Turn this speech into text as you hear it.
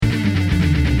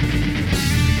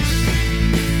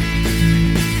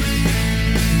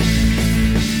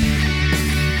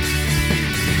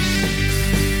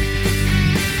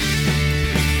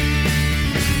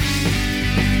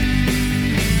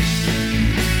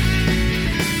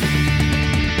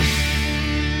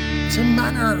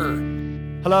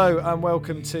Manor. Hello and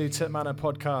welcome to Tip Manor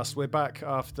Podcast. We're back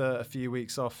after a few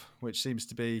weeks off, which seems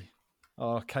to be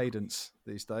our cadence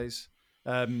these days.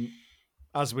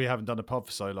 As we haven't done a pod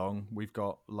for so long, we've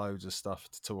got loads of stuff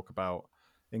to talk about,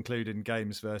 including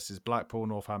games versus Blackpool,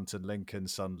 Northampton, Lincoln,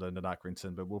 Sunderland and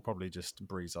Accrington, but we'll probably just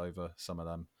breeze over some of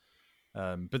them.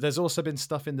 But there's also been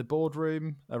stuff in the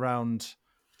boardroom around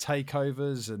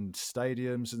takeovers and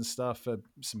stadiums and stuff.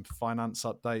 Some finance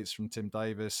updates from Tim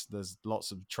Davis. There's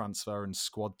lots of transfer and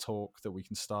squad talk that we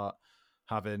can start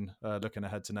having looking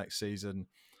ahead to next season.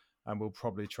 And we'll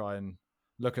probably try and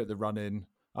look at the run-in,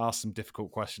 ask some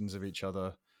difficult questions of each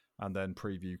other, and then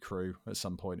preview Crewe at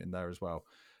some point in there as well.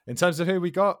 In terms of who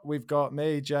we've got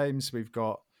me, James, we've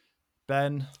got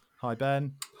Ben. Hi,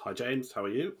 Ben. Hi, James. How are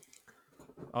you?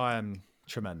 I am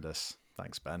tremendous.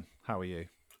 Thanks, Ben. How are you?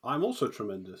 I'm also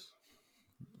tremendous.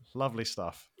 Lovely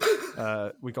stuff.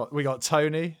 We got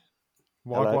Tony.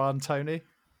 Hello. Wagwan, Tony.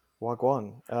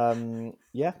 Wagwan.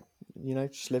 Yeah,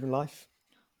 just living life.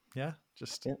 Yeah,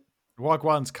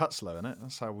 Wagwan's Cutslow, isn't it?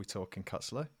 That's how we talk in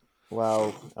Cutslow.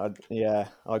 Well, I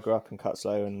grew up in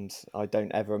Cutslow and I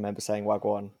don't ever remember saying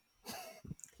Wagwan.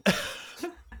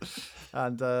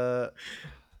 And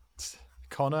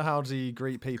Connor, how do you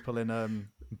greet people in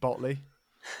Botley?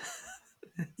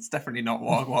 It's definitely not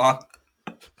Wagwan.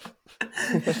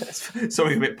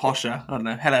 Something a bit posher. I don't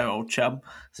know. Hello, old chum.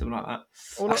 Something like that.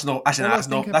 That's North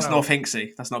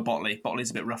Hinksey. That's not Botley.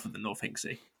 Botley's a bit rougher than North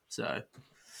Hinksey. So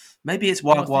maybe it's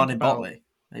Wagwan in Botley.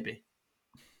 Maybe.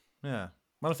 Yeah.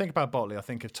 When I think about Botley, I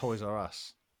think of Toys R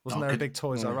Us. Wasn't there a big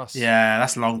Toys R Us? Yeah,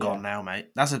 that's long gone now, mate.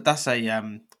 That's a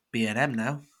B&M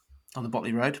now on the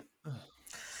Botley Road.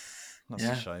 That's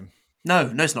a shame.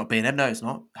 No, it's not B&M. No, it's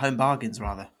not. Home Bargains,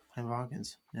 rather. Home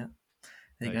Bargains. Yeah.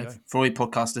 There you go. For all you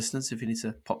podcast listeners, if you need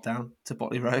to pop down to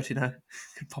Botley Road,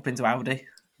 pop into Aldi.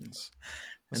 It's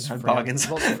Home Bargains.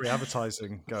 Lots of free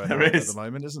advertising going on at the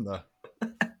moment, isn't there?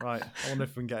 Right. I wonder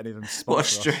if we can get any of them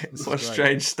sponsored. What a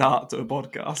strange start to a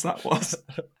podcast that was.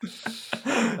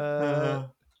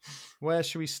 Where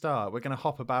should we start? We're going to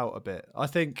hop about a bit. I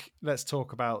think let's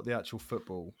talk about the actual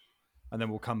football and then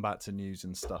we'll come back to news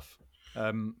and stuff.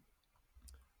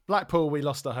 Blackpool, we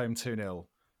lost at home 2-0.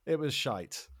 It was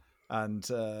shite. And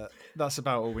that's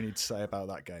about all we need to say about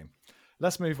that game.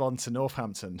 Let's move on to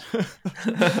Northampton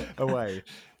away.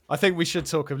 I think we should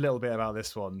talk a little bit about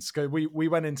this one. So we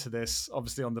went into this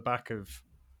obviously on the back of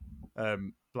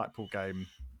Blackpool game,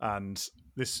 and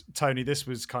this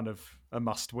was kind of a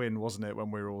must win, wasn't it?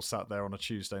 When we were all sat there on a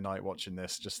Tuesday night watching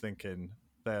this, just thinking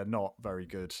they're not very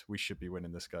good. We should be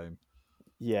winning this game.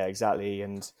 Yeah, exactly.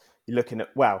 And you're looking at,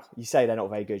 you say they're not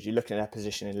very good. You're looking at their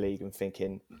position in the league and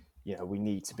thinking, we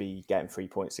need to be getting 3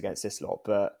 points against this lot.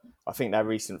 But I think their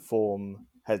recent form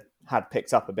had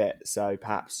picked up a bit. So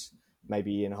perhaps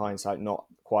maybe in hindsight, not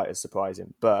quite as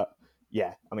surprising. But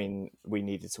yeah, I mean, we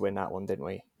needed to win that one, didn't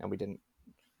we? And we didn't.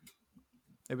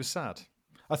 It was sad.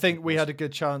 I think we had a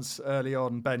good chance early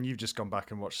on. Ben, you've just gone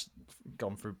back and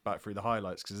gone through the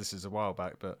highlights because this is a while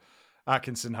back. But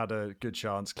Atkinson had a good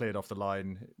chance, cleared off the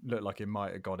line. Looked like it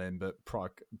might have gone in, but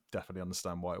Prague definitely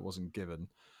understand why it wasn't given.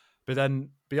 But then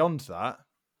beyond that,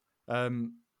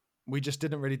 we just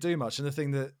didn't really do much. And the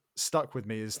thing that stuck with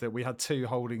me is that we had two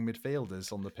holding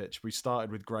midfielders on the pitch. We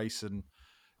started with Grayson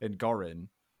and Gorin.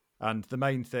 And the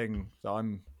main thing that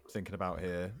I'm thinking about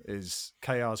here is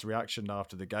KR's reaction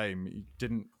after the game. He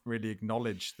didn't really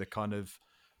acknowledge the kind of,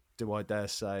 do I dare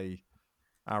say,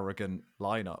 arrogant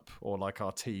lineup or like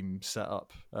our team set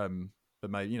up. But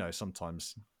maybe,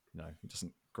 sometimes, he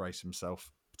doesn't grace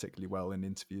himself particularly well in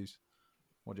interviews.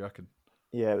 What do you reckon?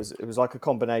 Yeah, it was like a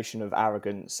combination of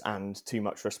arrogance and too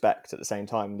much respect at the same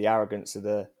time. The arrogance of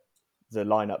the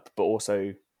lineup, but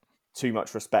also too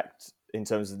much respect in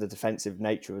terms of the defensive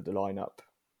nature of the lineup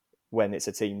when it's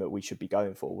a team that we should be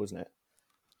going for, wasn't it?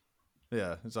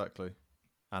 Yeah, exactly.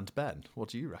 And Ben, what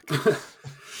do you reckon?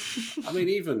 I mean,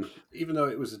 even though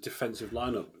it was a defensive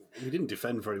lineup, we didn't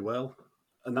defend very well,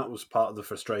 and that was part of the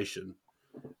frustration.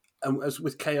 And as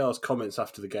with KR's comments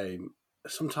after the game,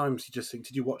 sometimes you just think,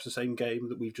 did you watch the same game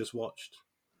that we've just watched?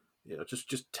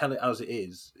 Just tell it as it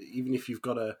is. Even if you've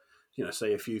got to,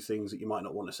 say a few things that you might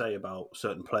not want to say about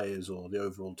certain players or the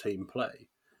overall team play,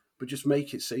 but just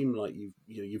make it seem like you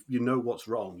know what's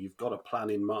wrong. You've got a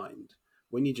plan in mind.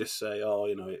 When you just say,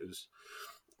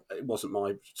 it wasn't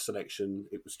my selection,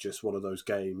 it was just one of those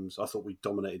games. I thought we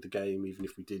dominated the game, even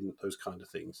if we didn't. Those kind of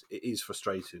things. It is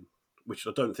frustrating, which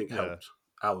I don't think helped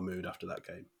our mood after that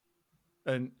game.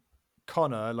 And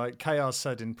Connor, like KR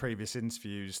said in previous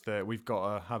interviews, that we've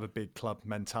got to have a big club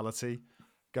mentality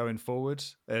going forward.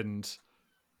 And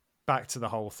back to the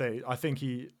whole thing. I think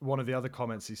one of the other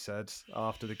comments he said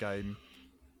after the game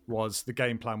was the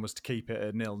game plan was to keep it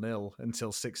at 0-0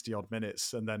 until 60 odd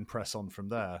minutes and then press on from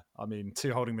there. I mean,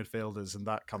 2 holding midfielders and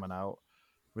that coming out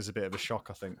was a bit of a shock,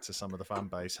 I think, to some of the fan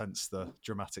base, hence the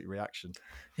dramatic reaction.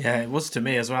 Yeah, it was to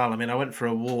me as well. I mean, I went for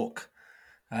a walk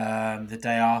the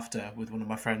day after with one of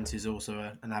my friends who's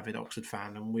also an avid Oxford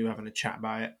fan, and we were having a chat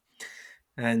about it.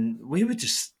 And we were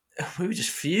just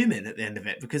fuming at the end of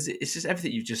it, because it's just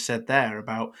everything you've just said there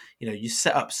about, you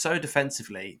set up so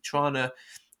defensively, trying to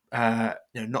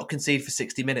not concede for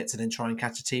 60 minutes and then try and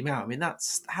catch a team out. I mean,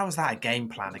 how is that a game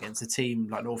plan against a team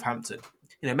like Northampton?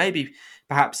 Maybe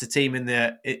perhaps a team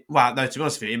to be honest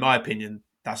with you, in my opinion,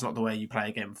 that's not the way you play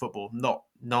a game of football. Not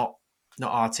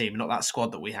our team, not that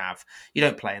squad that we have. You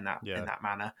don't play in that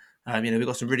manner. We've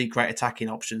got some really great attacking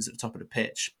options at the top of the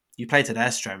pitch. You play to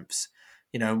their strengths.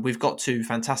 We've got 2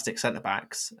 fantastic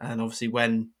centre-backs, and obviously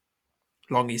when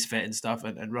Longy's fit and stuff,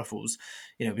 and Ruffles,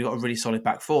 we've got a really solid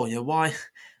back four.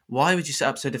 Why would you set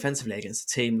up so defensively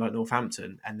against a team like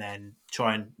Northampton and then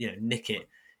try and nick it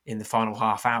in the final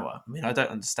half hour? I mean, I don't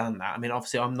understand that. I mean,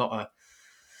 obviously, I'm not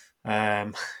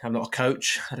a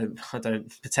coach. I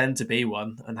don't pretend to be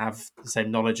one and have the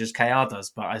same knowledge as KR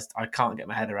does, but I can't get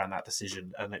my head around that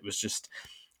decision. And it was just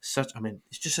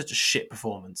it's just such a shit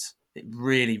performance. It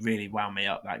really, really wound me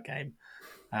up, that game.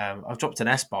 I've dropped an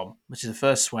S-bomb, which is the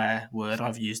first swear word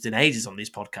I've used in ages on these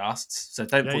podcasts. So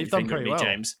don't point your finger at me,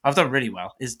 James. I've done really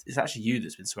well. It's actually you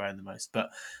that's been swearing the most, but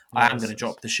I am going to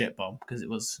drop the shit bomb because it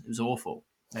was awful.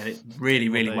 And it really,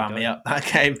 really wound me up, that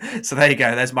game. So there you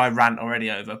go. There's my rant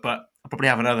already over. But I'll probably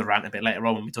have another rant a bit later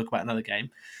on when we talk about another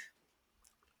game.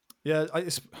 Yeah,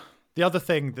 the other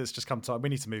thing that's just come to mind, we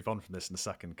need to move on from this in a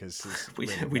second because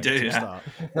we do. Yeah.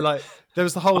 Like there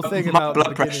was the whole thing my about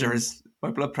blood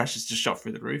pressure's just shot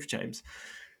through the roof, James.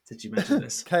 Did you mention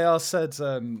this? KR said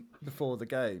before the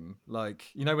game, like,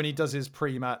 when he does his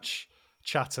pre-match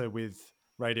chatter with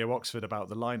Radio Oxford about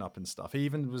the lineup and stuff, he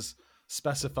even was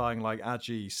specifying like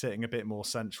Aji sitting a bit more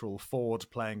central, Ford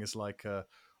playing as like a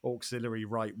auxiliary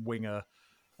right winger.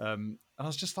 And I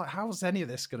was just like, how is any of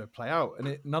this going to play out?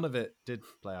 And none of it did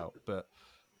play out. But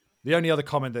the only other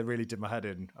comment that really did my head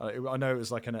in, I know it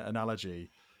was like an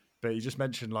analogy, but you just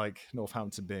mentioned like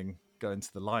Northampton going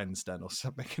to the Lions Den or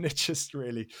something, and it just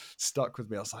really stuck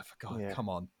with me. I was like, for God, come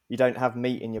on. You don't have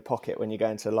meat in your pocket when you go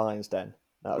into the Lions Den.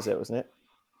 That was it, wasn't it?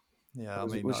 Yeah,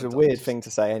 which is a weird thing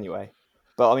to say anyway.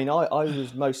 But I mean, I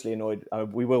was mostly annoyed.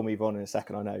 We will move on in a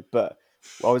second, I know, but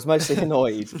I was mostly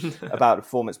annoyed about the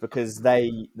performance because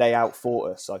they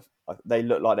outfought us. They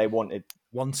looked like they wanted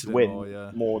to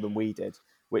win more than we did,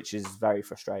 which is very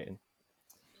frustrating.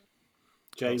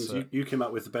 James, you came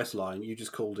up with the best line. You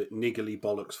just called it niggly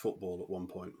bollocks football at one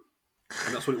point.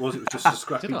 And that's what it was. It was just a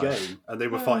scrappy game. And they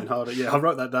were fighting harder. Yeah, I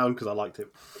wrote that down because I liked it.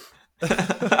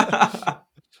 I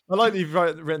like that you've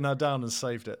written that down and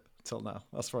saved it till now.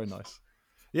 That's very nice.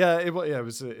 Yeah, it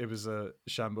was a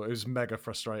shambles. It was mega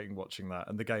frustrating watching that,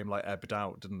 and the game like ebbed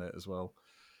out, didn't it, as well?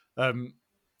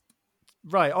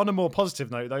 Right. On a more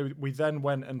positive note, though, we then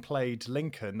went and played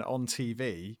Lincoln on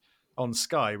TV on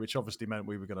Sky, which obviously meant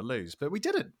we were going to lose, but we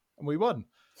didn't, and we won.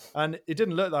 And it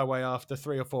didn't look that way after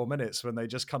 3 or 4 minutes when they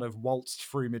just kind of waltzed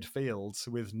through midfield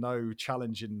with no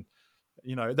challenging.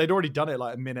 They'd already done it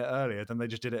like a minute earlier, then they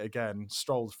just did it again,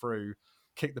 strolled through,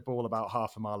 kicked the ball about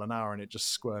half a mile an hour, and it just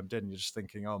squirmed in. You're just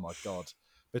thinking, oh my God.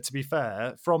 But to be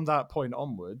fair, from that point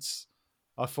onwards,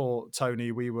 I thought,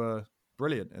 Tony, we were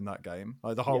brilliant in that game,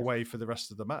 like the whole way for the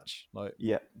rest of the match. Like,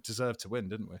 deserved to win,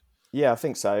 didn't we? Yeah, I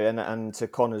think so. And to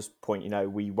Connor's point,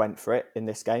 we went for it in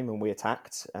this game and we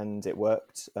attacked and it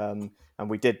worked. And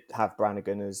we did have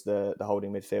Brannigan as the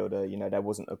holding midfielder. There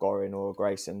wasn't a Gorin or a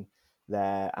Grayson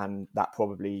there, and that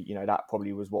probably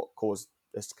was what caused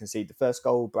us to concede the first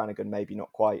goal. Brannigan maybe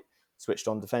not quite switched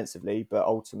on defensively, but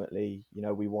ultimately,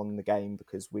 we won the game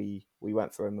because we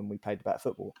went for him and we played the better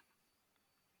football.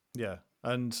 Yeah,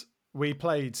 and we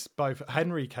played both.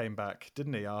 Henry came back,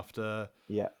 didn't he, after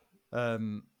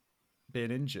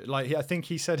being injured? Like, I think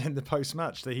he said in the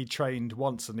post-match that he trained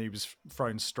once and he was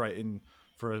thrown straight in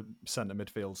for a centre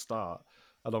midfield start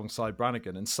alongside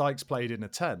Brannigan. And Sykes played in a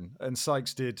 10, and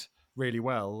Sykes did really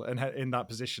well. And in that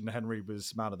position, Henry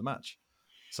was man of the match.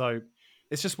 So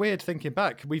it's just weird thinking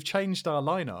back. We've changed our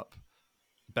lineup,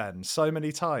 Ben, so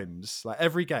many times. Like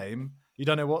every game, you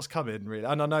don't know what's coming, really.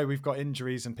 And I know we've got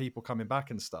injuries and people coming back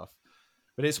and stuff.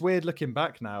 But it's weird looking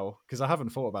back now, because I haven't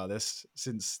thought about this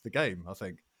since the game, I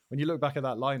think. When you look back at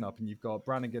that lineup and you've got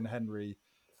Brannigan, Henry,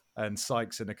 and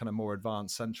Sykes in a kind of more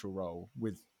advanced central role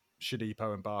with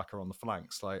Shodipo and Barker on the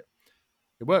flanks, like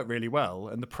it worked really well.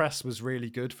 And the press was really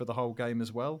good for the whole game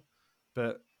as well.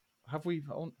 But have we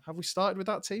started with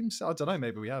that team? I don't know.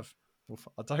 Maybe we have.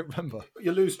 I don't remember.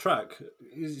 You lose track.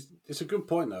 It's a good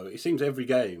point though. It seems every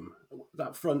game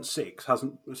that front six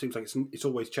hasn't. It seems like it's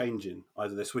always changing.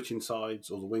 Either they're switching sides,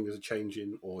 or the wingers are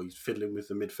changing, or he's fiddling with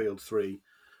the midfield three.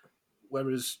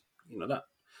 Whereas that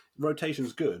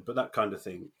rotation's good, but that kind of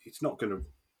thing, it's not going to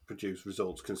produce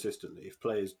results consistently if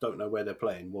players don't know where they're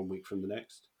playing 1 week from the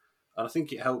next. And I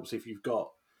think it helps if you've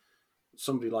got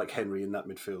somebody like Henry in that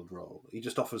midfield role. He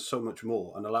just offers so much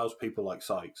more and allows people like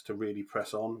Sykes to really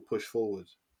press on, push forward,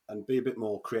 and be a bit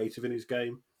more creative in his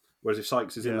game. Whereas if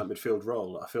Sykes is in that midfield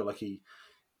role, I feel like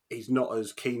he's not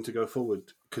as keen to go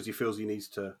forward because he feels he needs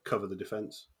to cover the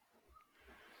defence.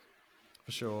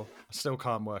 For sure. I still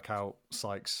can't work out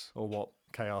Sykes or what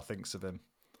KR thinks of him.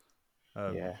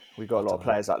 We've got a lot of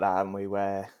players like that, haven't we,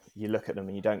 where you look at them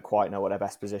and you don't quite know what their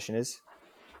best position is.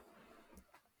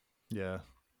 Yeah.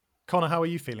 Connor, how are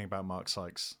you feeling about Mark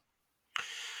Sykes?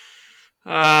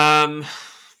 I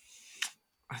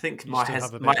think my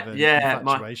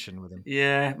infatuation with him.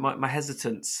 Yeah, my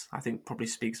hesitance, I think, probably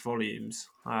speaks volumes.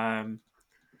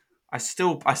 I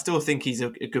still think he's a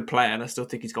good player, and I still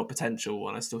think he's got potential,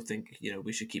 and I still think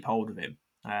we should keep hold of him.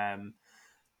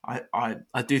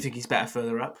 I do think he's better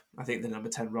further up. I think the number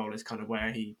 10 role is kind of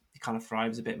where he kind of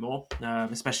thrives a bit more,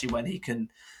 especially when he can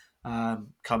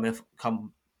come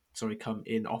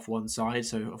in off one side.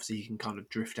 So obviously he can kind of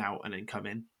drift out and then come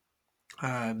in.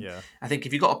 I think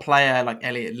if you've got a player like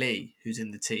Elliot Lee who's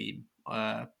in the team,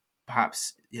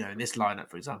 perhaps in this lineup,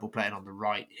 for example, playing on the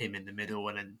right, him in the middle,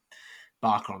 and then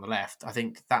Barker on the left, I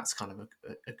think that's kind of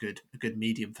a good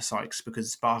medium for Sykes,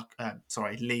 because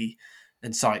Lee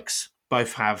and Sykes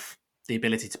both have the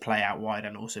ability to play out wide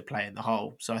and also play in the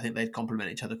hole. So I think they'd complement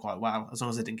each other quite well, as long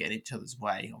as they didn't get in each other's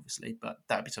way, obviously. But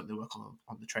that would be something to work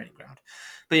on the training ground.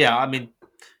 But yeah, I mean,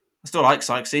 I still like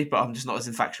Sykesy, but I'm just not as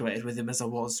infatuated with him as I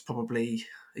was probably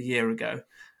a year ago.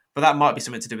 But that might be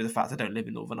something to do with the fact I don't live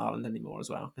in Northern Ireland anymore as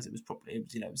well, because it was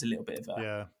a little bit of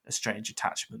a strange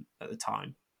attachment at the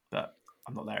time. But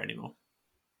I'm not there anymore.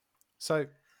 So,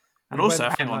 and also,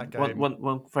 hang on,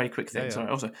 one very quick thing. Sorry.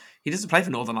 Also, he doesn't play for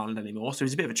Northern Ireland anymore, so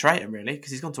he's a bit of a traitor, really,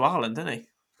 because he's gone to Ireland, hasn't he?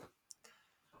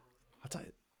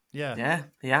 Yeah,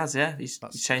 he has. Yeah, he's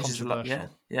changed his lot. Yeah,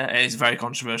 it is very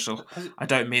controversial. I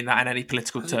don't mean that in any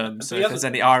political terms. So if there's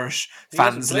any Irish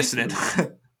fans listening,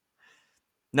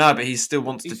 no, but he still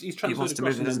wants to. He wants to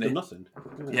move in, doesn't he? Nothing.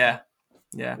 Yeah.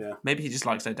 Maybe he just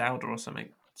likes O'Dowda or something.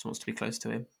 Just wants to be close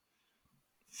to him.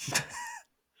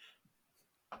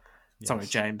 Sorry,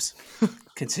 James.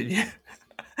 Continue.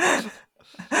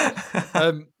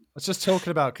 I was just talking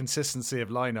about consistency of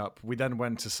lineup. We then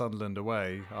went to Sunderland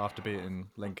away after beating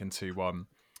Lincoln 2-1.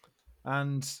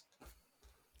 And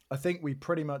I think we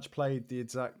pretty much played the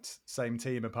exact same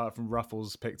team, apart from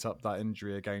Ruffles picked up that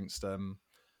injury against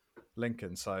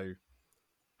Lincoln. So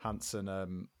Hansen,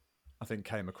 I think,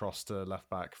 came across to left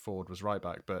back, Ford was right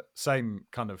back, but same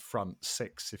kind of front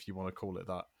six, if you want to call it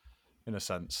that, in a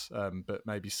sense. But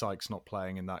maybe Sykes not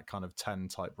playing in that kind of 10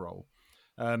 type role.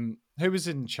 Who was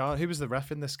in charge? Who was the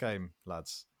ref in this game,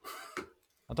 lads?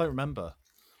 I don't remember.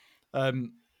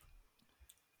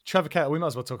 Trevor Kettle, we might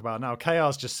as well talk about it now.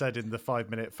 KR's just said in the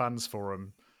 5-minute fans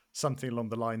forum something along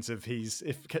the lines of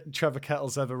if Trevor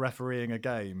Kettle's ever refereeing a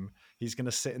game, he's going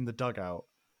to sit in the dugout.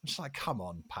 I'm just like, come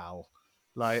on, pal.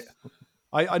 Like,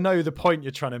 I know the point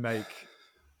you're trying to make,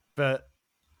 but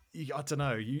I don't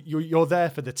know. You're there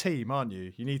for the team, aren't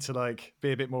you? You need to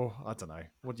be a bit more. I don't know.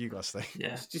 What do you guys think?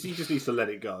 Yeah, he just needs to let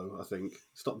it go. I think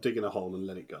stop digging a hole and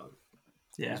let it go.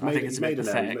 Yeah, I think it's made an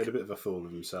error. He made a bit of a fool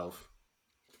of himself.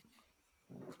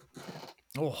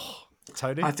 Oh,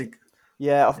 Tony, I think.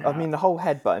 Yeah, I mean the whole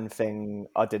headbutting thing,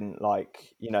 I didn't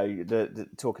like. The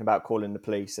talking about calling the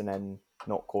police and then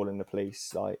not calling the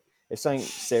police. Like, if something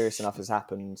serious enough has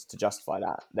happened to justify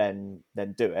that, then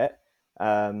do it.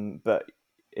 But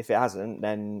if it hasn't,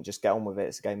 then just get on with it.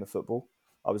 It's a game of football.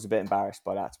 I was a bit embarrassed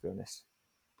by that, to be honest.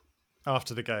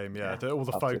 After the game, all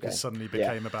the focus suddenly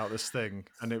became about this thing,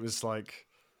 and it was like,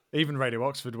 even Radio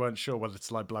Oxford weren't sure whether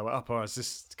to blow it up, or is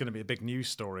this going to be a big news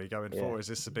story going forward? Is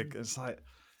this a big? It's like,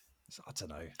 I don't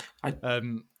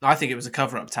know. I think it was a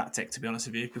cover-up tactic, to be honest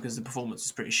with you, because the performance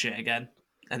was pretty shit again.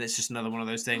 And it's just another one of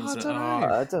those things.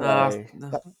 I don't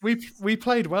know. We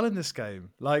played well in this game.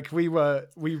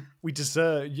 We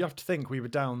deserve. You have to think we were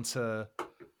down to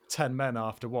 10 men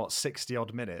after 60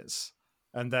 odd minutes,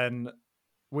 and then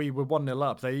we were 1-0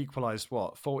 up. They equalised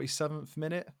 47th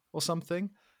minute or something,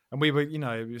 and we were.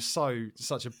 It was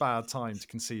such a bad time to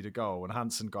concede a goal, and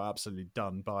Hansen got absolutely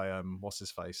done by what's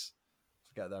his face,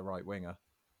 forget their right winger.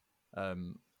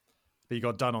 but he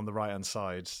got done on the right hand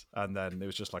side, and then it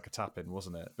was just like a tap in,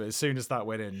 wasn't it? But as soon as that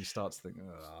went in, you start to think,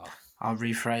 I'll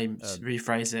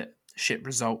rephrase it. Shit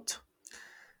result.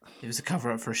 It was a cover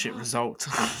up for a shit result.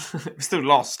 We still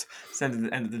lost. It's the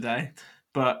end of the day,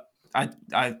 but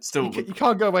I still you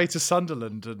can't go away to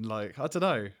Sunderland and like I don't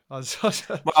know.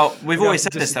 Well, we've always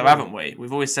said this though, haven't we?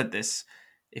 We've always said this.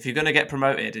 If you're going to get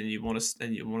promoted and you want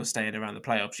to stay in around the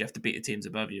playoffs, you have to beat the teams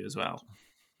above you as well,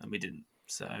 and we didn't.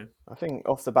 So I think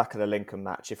off the back of the Lincoln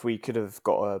match, if we could have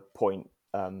got a point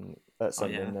at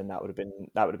Sunderland, then that would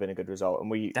have been a good result. And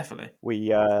we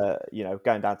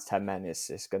going down to 10 men,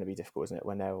 it's going to be difficult, isn't it,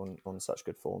 when they're on such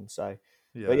good form? So.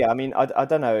 Yeah. But yeah, I mean, I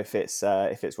don't know if it's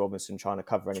Robinson trying to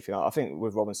cover anything. I think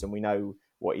with Robinson, we know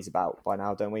what he's about by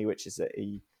now, don't we? Which is that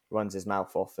he runs his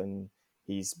mouth off, and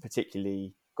he's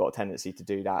particularly got a tendency to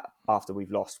do that after we've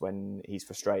lost when he's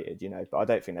frustrated, But I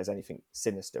don't think there's anything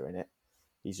sinister in it.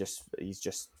 He's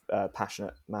just a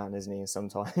passionate man, isn't he? And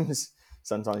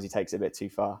sometimes he takes it a bit too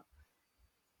far.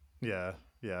 Yeah.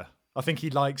 I think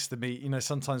he likes the meet.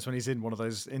 Sometimes when he's in one of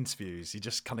those interviews, he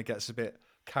just kind of gets a bit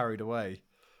carried away.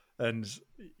 And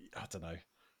I don't know.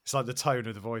 It's like the tone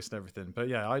of the voice and everything. But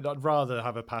yeah, I'd rather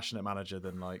have a passionate manager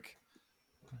than like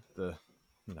the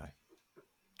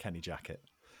Kenny Jackett.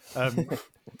 The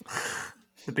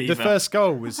Beaver. The first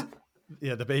goal was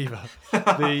the Beaver.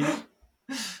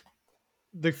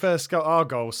 The first goal, our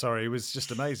goal, was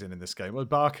just amazing in this game. Well,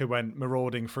 Barker went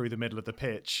marauding through the middle of the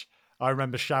pitch. I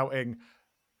remember shouting,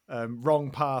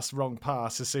 wrong pass,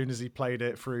 as soon as he played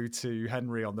it through to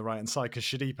Henry on the right-hand side, because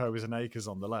Shodipo was in Akers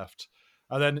on the left.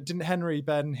 And then didn't Henry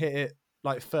Ben hit it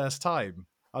like first time?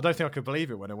 I don't think I could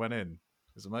believe it when it went in.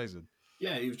 It was amazing.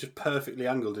 Yeah, he was just perfectly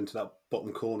angled into that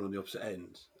bottom corner on the opposite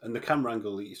end. And the camera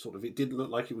angle, it didn't look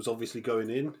like it was obviously going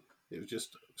in. It was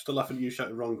just still laughing at you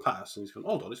shouting wrong pass, and he's going,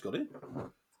 hold on, it's got in.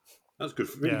 That's good,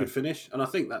 really good finish. And I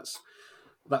think that's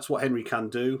what Henry can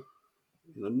do.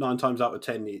 9 times out of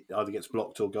 10, he either gets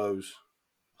blocked or goes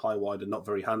high wide and not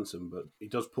very handsome, but he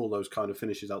does pull those kind of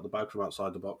finishes out the bag from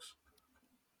outside the box.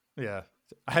 Yeah.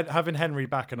 Having Henry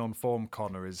back and on form,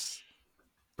 Connor, is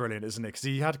brilliant, isn't it? Because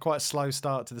he had quite a slow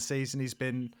start to the season. He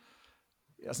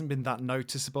hasn't been that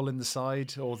noticeable in the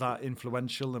side or that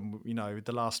influential. And,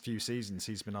 the last few seasons,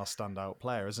 he's been our standout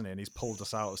player, isn't he? And he's pulled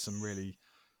us out of some really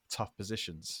tough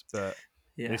positions. But,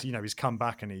 he's come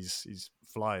back and he's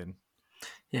flying.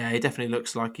 Yeah, he definitely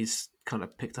looks like he's kind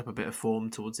of picked up a bit of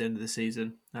form towards the end of the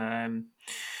season.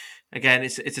 Again,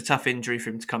 it's a tough injury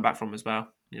for him to come back from as well.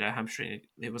 Hamstring.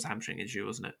 It was a hamstring injury,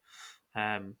 wasn't it?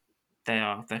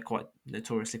 They're quite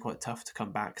notoriously quite tough to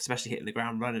come back, especially hitting the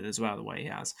ground running as well the way he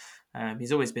has.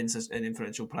 He's always been such an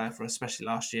influential player for us, especially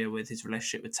last year with his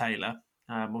relationship with Taylor.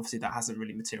 Obviously, that hasn't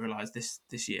really materialised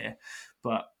this year,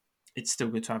 but it's still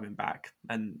good to have him back.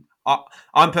 And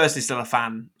I'm personally still a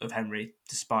fan of Henry,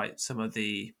 despite some of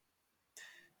the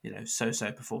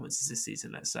so-so performances this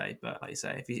season, let's say. But like you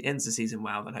say, if he ends the season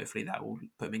well, then hopefully that will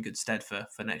put him in good stead for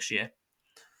next year.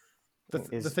 The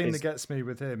thing that gets me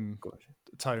with him,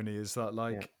 Tony, is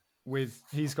that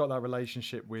he's got that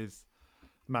relationship with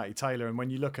Matty Taylor, and when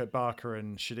you look at Barker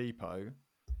and Shodipo,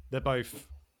 they're both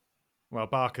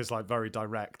Barker's like very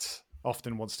direct,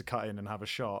 often wants to cut in and have a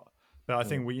shot. But I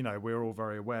think we're all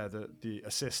very aware that the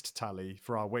assist tally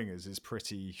for our wingers is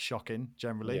pretty shocking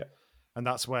generally. Yeah. And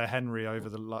that's where Henry over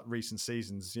the recent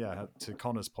seasons, to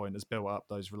Connor's point, has built up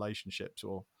those relationships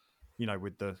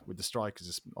with the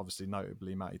strikers, obviously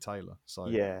notably Matty Taylor. So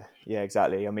yeah,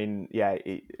 exactly. I mean,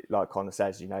 like Connor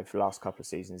says, for the last couple of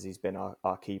seasons, he's been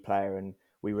our key player, and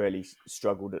we really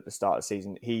struggled at the start of the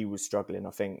season. He was struggling,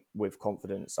 I think, with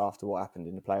confidence after what happened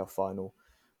in the playoff final.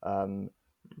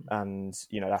 And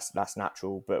that's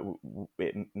natural, but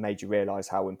it made you realise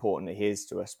how important he is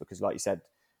to us, because, like you said,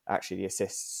 actually the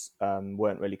assists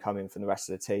weren't really coming from the rest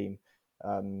of the team.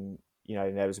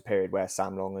 There was a period where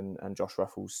Sam Long and Josh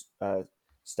Ruffles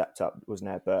stepped up,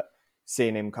 wasn't there? But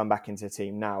seeing him come back into the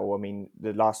team now, I mean,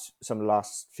 some of the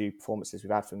last few performances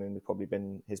we've had from him have probably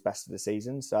been his best of the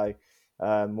season. So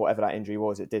whatever that injury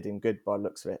was, it did him good by the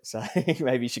looks of it. So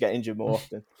maybe he should get injured more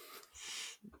often.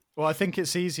 Well, I think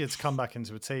it's easier to come back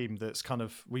into a team that's kind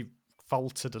of, we've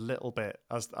faltered a little bit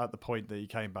at the point that he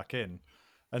came back in.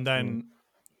 And then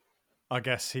I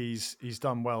guess he's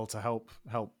done well to help,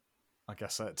 I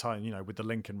guess, at time, with the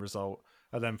Lincoln result.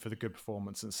 And then for the good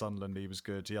performance in Sunderland, he was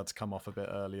good. He had to come off a bit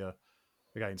earlier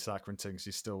against Accrington because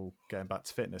he's still getting back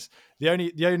to fitness. The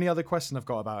only other question I've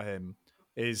got about him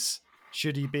is,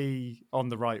 should he be on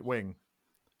the right wing?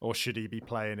 Or should he be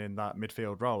playing in that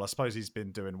midfield role? I suppose he's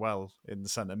been doing well in the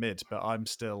centre mid, but I'm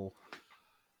still,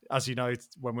 as you know,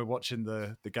 when we're watching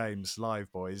the games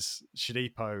live, boys,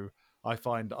 Shodipo I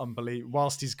find unbelievable.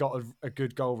 Whilst he's got a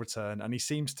good goal return, and he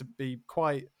seems to be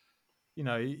quite,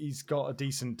 he's got a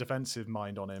decent defensive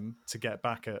mind on him to get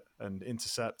back at and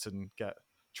intercept and get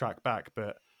track back,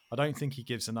 but I don't think he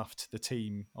gives enough to the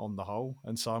team on the whole.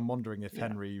 And so I'm wondering if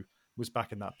Henry was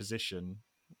back in that position,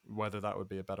 whether that would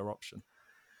be a better option.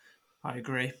 I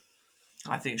agree.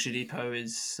 I think Shodipo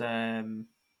is. I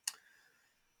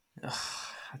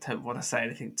don't want to say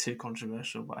anything too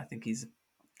controversial, but I think he's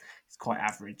quite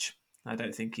average. I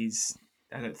don't think he's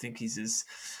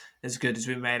as good as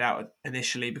we made out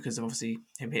initially, because of obviously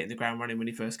him hitting the ground running when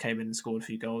he first came in and scored a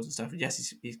few goals and stuff. And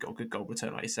yes, he's got a good goal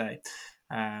return, like you say,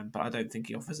 but I don't think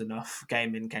he offers enough.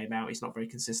 Game in, game out, he's not very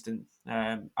consistent.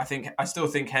 I still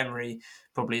think Henry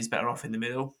probably is better off in the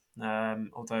middle,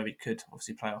 although he could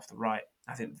obviously play off the right.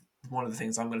 I think one of the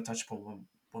things I'm going to touch upon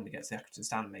when we get to the Accrington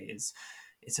Stanley is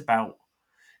it's about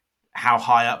how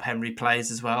high up Henry plays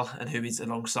as well and who he's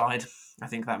alongside. I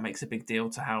think that makes a big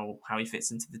deal to how he fits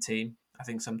into the team. I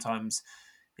think sometimes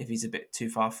if he's a bit too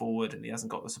far forward and he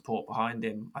hasn't got the support behind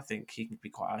him, I think he can be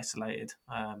quite isolated,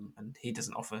 and he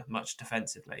doesn't offer much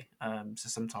defensively. So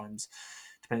sometimes,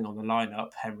 depending on the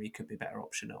lineup, Henry could be a better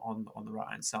option on the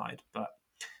right-hand side. But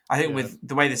I think with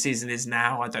the way the season is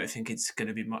now, I don't think it's going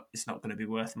to be it's not going to be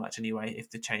worth much anyway if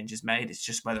the change is made. It's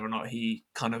just whether or not he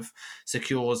kind of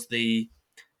secures the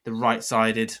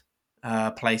right-sided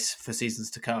place for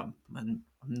seasons to come, and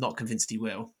I'm not convinced he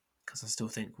will, because I still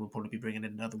think we'll probably be bringing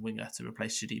in another winger to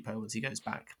replace Shodipo once he goes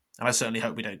back. And I certainly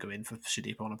hope we don't go in for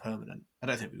Shodipo on a permanent. I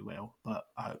don't think we will, but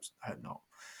I hope not,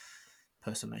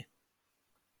 personally.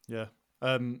 Yeah.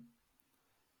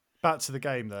 Back to the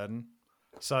game then.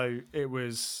 So it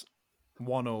was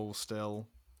 1-1 still.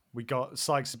 We got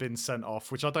Sykes had been sent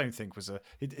off, which I don't think was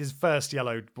his first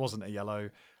yellow wasn't a yellow,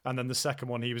 and then the second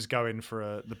one he was going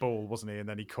for the ball, wasn't he? And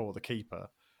then he caught the keeper.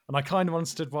 And I kind of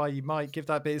understood why you might give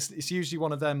that, but it's usually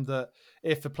one of them that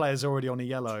if the player's already on a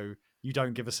yellow, you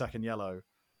don't give a second yellow.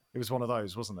 It was one of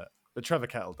those, wasn't it? But Trevor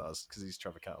Kettle does, because he's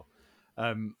Trevor Kettle.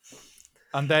 And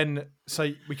then so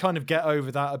we kind of get over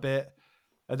that a bit,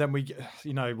 and then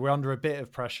we're under a bit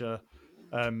of pressure.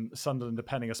 Sunderland are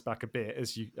penning us back a bit,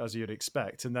 as you'd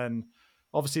expect. And then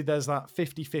obviously there's that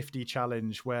 50-50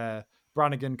 challenge where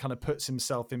Brannigan kind of puts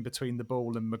himself in between the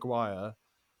ball and Maguire,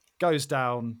 goes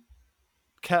down.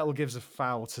 Kettle gives a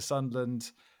foul to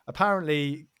Sunderland.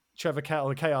 Apparently, Trevor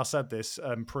Kettle, KR said this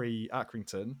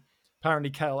pre-Accrington.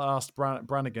 Apparently, Kettle asked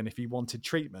Brannigan if he wanted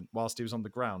treatment whilst he was on the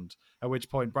ground, at which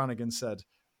point Brannigan said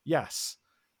yes.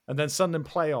 And then Sunderland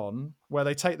play on, where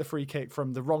they take the free kick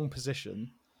from the wrong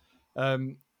position,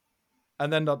 and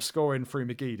end up scoring through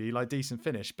McGeady, like decent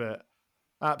finish, but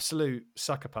absolute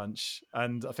sucker punch.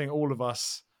 And I think all of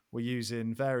us were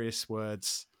using various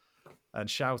words and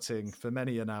shouting for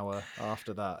many an hour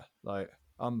after that. Like,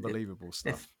 unbelievable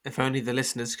stuff. If only the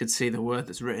listeners could see the word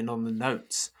that's written on the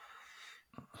notes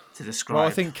to describe. Well,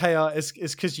 I think KR is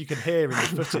because you can hear in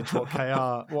the footage what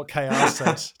KR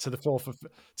said to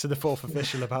the fourth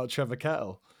official about Trevor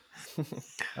Kettle,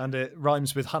 and it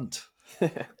rhymes with Hunt.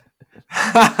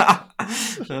 I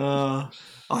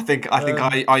think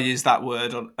I used that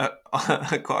word on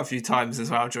quite a few times as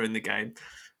well during the game,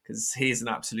 because he's an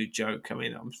absolute joke. I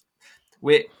mean,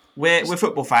 we're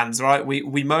football fans, right?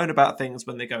 We moan about things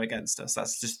when they go against us.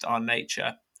 That's just our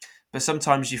nature. But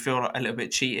sometimes you feel a little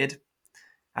bit cheated,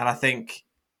 and I think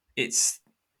it's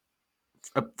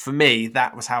for me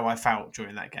that was how I felt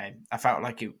during that game. I felt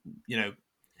like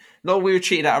not we were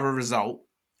cheated out of a result,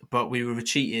 but we were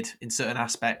cheated in certain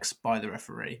aspects by the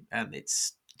referee, and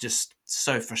it's just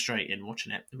so frustrating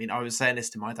watching it. I mean, I was saying this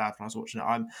to my dad when I was watching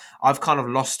it. I've kind of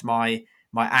lost my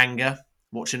anger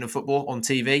watching the football on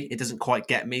TV. It doesn't quite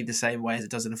get me the same way as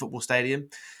it does in a football stadium,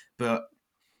 but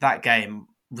that game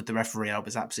with the referee, I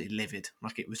was absolutely livid.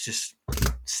 Like, it was just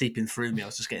seeping through me. I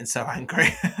was just getting so angry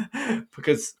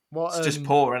because it's just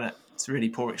poor, isn't it? It's a really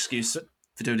poor excuse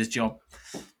for doing his job.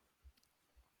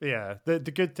 Yeah, the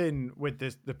good thing with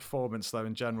the performance though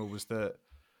in general was that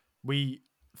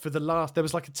there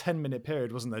was like a 10-minute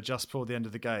period, wasn't there, just before the end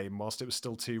of the game, whilst it was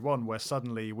still 2-1, where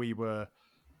suddenly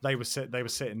they were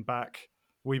sitting back,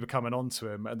 we were coming onto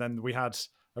him, and then we had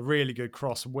a really good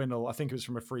cross. Winnell, I think it was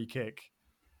from a free kick,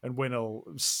 and Winnell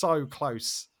was so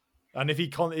close, and if he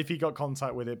got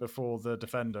contact with it before the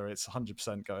defender, it's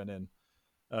 100% going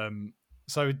in.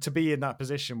 So to be in that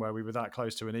position where we were that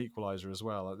close to an equaliser as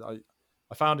well,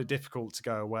 I found it difficult to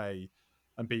go away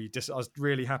and I was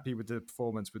really happy with the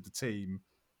performance with the team.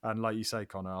 And like you say,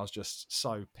 Connor, I was just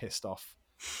so pissed off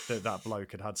that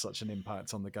bloke had such an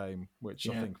impact on the game, which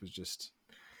I think was just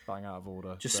bang out of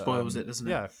order. Just spoils it, doesn't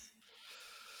it? Yeah.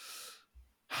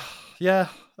 Yeah,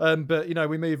 but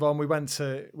we move on. We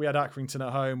had Accrington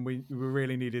at home. We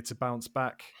really needed to bounce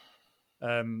back.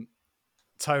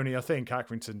 Tony, I think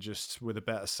Accrington just with a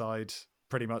better side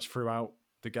pretty much throughout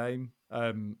the game.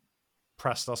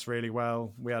 Pressed us really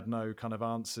well. We had no kind of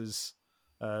answers.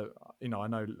 I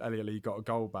know Elliot Lee got a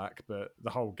goal back, but the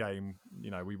whole game,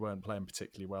 we weren't playing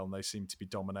particularly well, and they seemed to be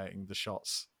dominating the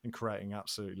shots and creating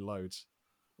absolutely loads.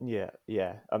 Yeah.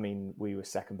 I mean, we were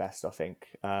second best, I think.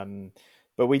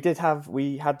 But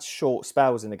we had short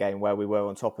spells in the game where we were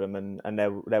on top of them, and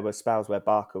there were spells where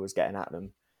Barker was getting at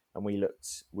them, and we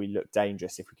looked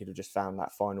dangerous if we could have just found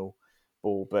that final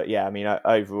ball. But yeah, I mean,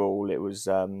 overall, it was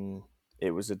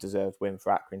a deserved win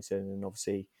for Accrington, and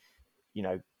obviously,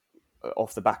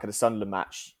 off the back of the Sunderland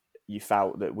match, you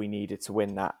felt that we needed to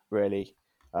win that really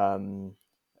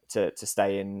to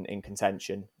stay in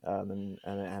contention,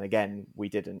 and again we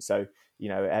didn't. So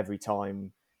every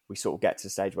time we sort of get to the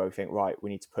stage where we think, right, we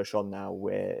need to push on now,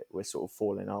 we're sort of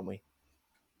falling, aren't we?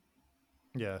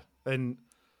 Yeah, and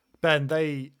Ben,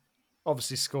 they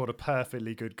obviously scored a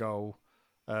perfectly good goal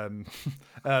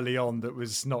early on that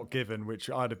was not given, which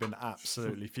I'd have been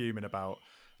absolutely fuming about.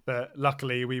 But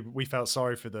luckily, we felt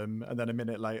sorry for them, and then a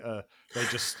minute later, they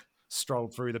just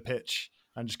strolled through the pitch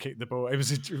and just kicked the ball. It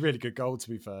was a really good goal, to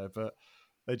be fair, but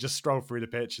they just strolled through the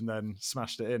pitch and then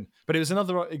smashed it in. But it was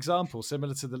another example,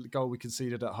 similar to the goal we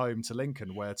conceded at home to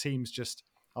Lincoln, where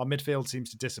our midfield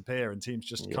seems to disappear and teams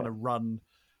just kind of run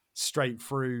straight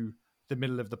through the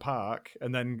middle of the park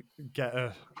and then get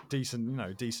a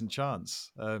decent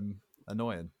chance.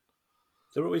 Annoying.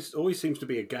 There always seems to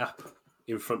be a gap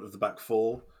in front of the back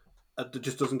four. It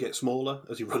just doesn't get smaller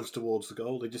as he runs towards the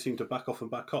goal. They just seem to back off.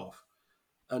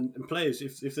 And players,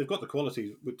 if they've got the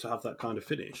quality to have that kind of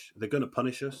finish, they're going to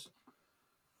punish us.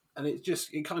 And it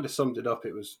kind of summed it up.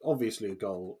 It was obviously a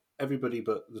goal. Everybody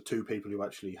but the two people who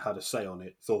actually had a say on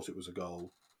it thought it was a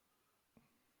goal.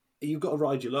 You've got to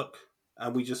ride your luck.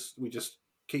 And we just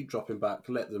keep dropping back,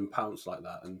 let them pounce like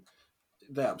that. And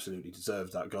they absolutely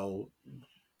deserved that goal.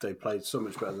 They played so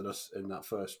much better than us in that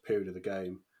first period of the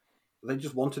game. They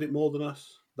just wanted it more than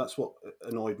us. That's what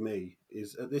annoyed me,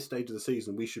 is at this stage of the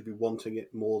season, we should be wanting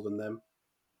it more than them.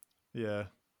 Yeah.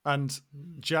 And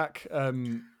Jack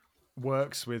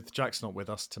Jack's not with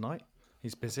us tonight.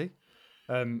 He's busy.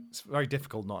 It's very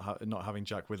difficult not having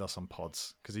Jack with us on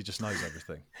pods because he just knows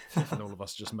everything. And all of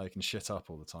us just making shit up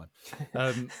all the time.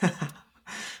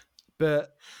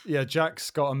 But yeah, Jack's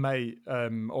got a mate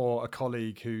or a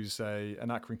colleague who's an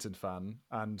Accrington fan,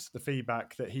 and the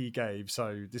feedback that he gave,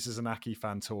 so this is an Aki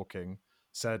fan talking,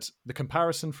 said the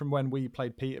comparison from when we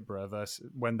played Peterborough versus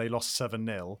when they lost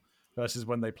 7-0 versus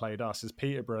when they played us is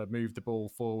Peterborough moved the ball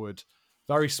forward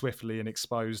very swiftly and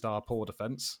exposed our poor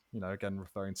defence, again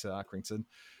referring to Accrington.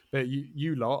 But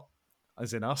you lot,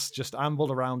 as in us, just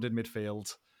ambled around in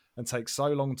midfield and take so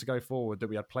long to go forward that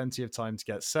we had plenty of time to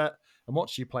get set and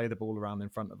watch you play the ball around in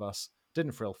front of us. I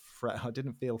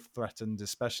didn't feel threatened,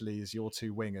 especially as your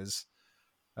two wingers,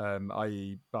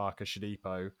 i.e. Barker,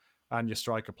 Shodipo, and your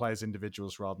striker play as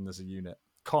individuals rather than as a unit.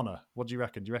 Connor, what do you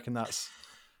reckon? Do you reckon that's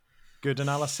good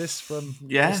analysis from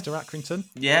Mr. Accrington?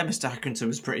 Yeah, Mr. Accrington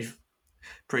was pretty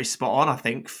spot on, I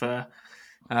think, for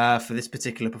this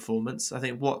particular performance. I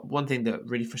think one thing that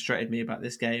really frustrated me about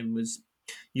this game was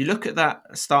you look at that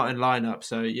starting lineup.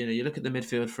 So you look at the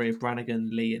midfield three of Brannigan,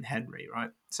 Lee, and Henry,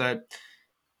 right? So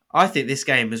I think this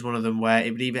game is one of them where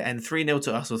it would either end 3-0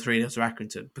 to us or 3-0 to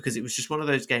Accrington, because it was just one of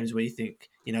those games where you think,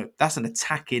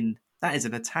 that is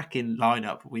an attacking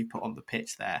lineup we put on the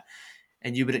pitch there,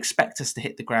 and you would expect us to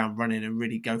hit the ground running and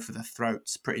really go for the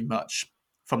throats pretty much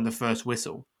from the first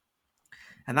whistle.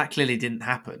 And that clearly didn't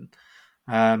happen.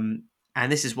 And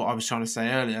this is what I was trying to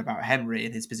say earlier about Henry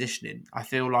and his positioning. I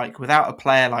feel like without a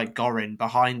player like Gorin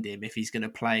behind him, if he's going to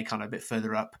play kind of a bit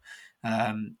further up,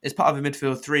 as part of a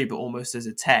midfield three, but almost as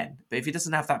a 10. But if he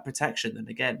doesn't have that protection, then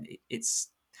again, it's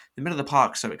the middle of the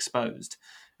park so exposed.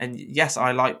 And yes,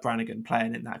 I like Brannigan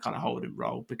playing in that kind of holding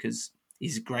role because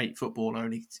he's a great footballer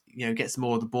and he gets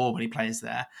more of the ball when he plays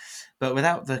there. But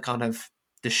without the kind of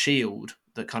the shield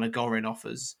that kind of Gorin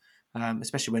offers,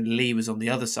 especially when Lee was on the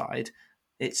other side,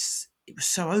 it was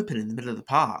so open in the middle of the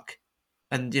park,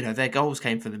 and their goals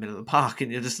came from the middle of the park,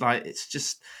 and you're just like, it's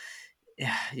just,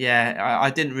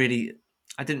 I didn't really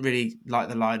like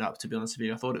the lineup, to be honest with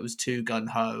you. I thought it was too gun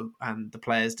ho, and the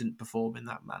players didn't perform in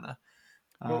that manner.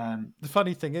 Well, the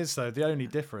funny thing is, though, the only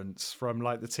difference from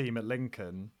like the team at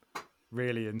Lincoln,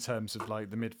 really, in terms of like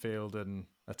the midfield and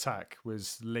attack,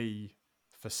 was Lee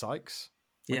for Sykes.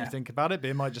 When you think about it, but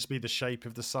it might just be the shape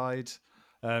of the side.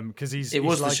 Because he's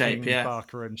the shape,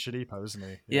 Barker and Shodipo, isn't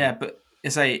he? Yeah, but I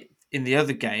say in the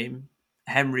other game,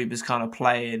 Henry was kind of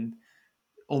playing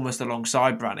almost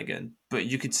alongside Brannigan, but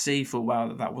you could see for a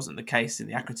while that wasn't the case in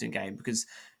the Accrington game, because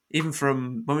even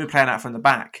from when we were playing out from the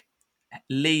back,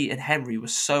 Lee and Henry were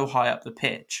so high up the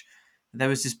pitch. There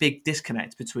was this big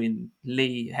disconnect between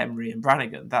Lee, Henry, and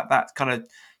Brannigan. That kind of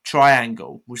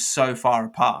triangle was so far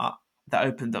apart that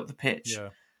opened up the pitch. Yeah.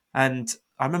 And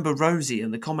I remember Rosie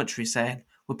in the commentary saying,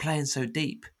 "We're playing so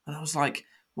deep," and I was like,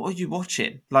 "What are you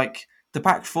watching?" Like, the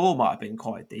back four might have been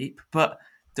quite deep, but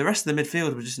the rest of the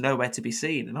midfield was just nowhere to be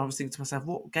seen. And I was thinking to myself,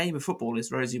 what game of football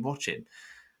is Rosie watching?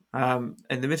 And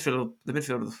the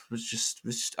midfield was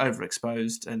just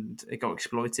overexposed, and it got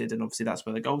exploited, and obviously that's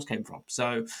where the goals came from.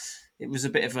 So it was a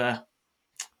bit of a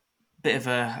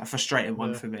frustrating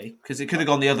one for me, because it could have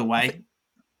gone the other way.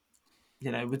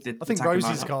 With the I think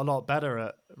Rosie's got a lot better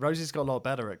at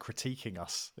critiquing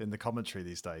us in the commentary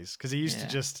these days, because he used to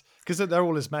just, because they're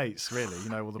all his mates, really.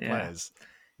 All the players.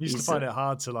 He used to find it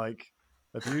hard to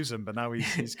abuse him, but now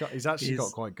he's actually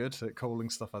got quite good at calling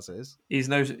stuff as it is. He's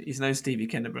no Stevie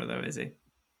Kinderborough though, is he?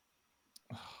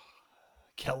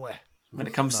 Killer. When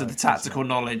it comes to the tactical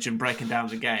knowledge and breaking down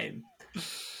the game,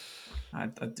 I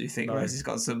do think Rosie's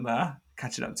got some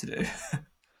catching up to do.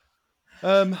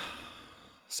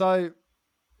 So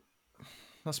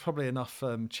that's probably enough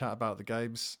chat about the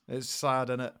games. It's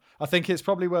sad, isn't it? I think it's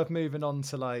probably worth moving on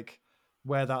to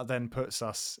where that then puts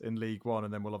us in League One,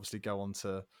 and then we'll obviously go on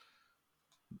to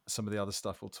some of the other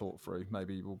stuff we'll talk through.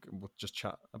 Maybe we'll just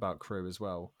chat about Crewe as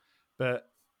well. But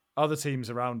other teams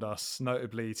around us,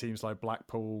 notably teams like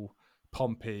Blackpool,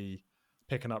 Pompey,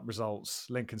 picking up results,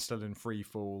 Lincoln still in free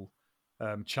fall,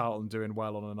 Charlton doing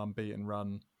well on an unbeaten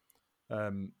run.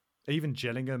 Even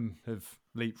Gillingham have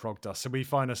leapfrogged us. So we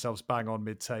find ourselves bang on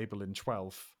mid-table in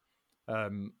 12th.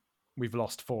 We've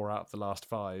lost 4 out of the last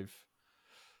 5.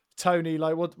 Tony,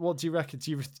 what do you reckon?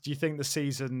 Do you think the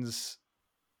season's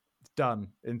done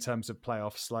in terms of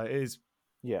playoffs? It is,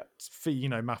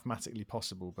 mathematically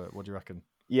possible, but what do you reckon?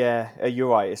 Yeah, you're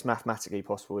right. It's mathematically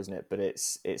possible, isn't it? But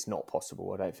it's not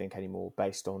possible, I don't think, anymore,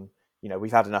 based on,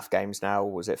 we've had enough games now.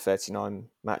 Was it 39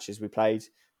 matches we played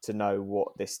to know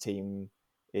what this team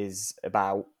is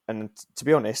about? And to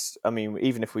be honest, I mean,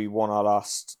 even if we won our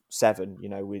last 7,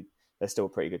 there's still a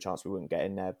pretty good chance we wouldn't get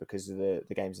in there because of the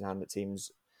games in hand that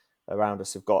teams around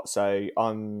us have got. So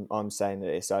I'm saying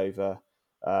that it's over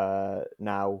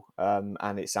now,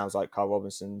 and it sounds like Carl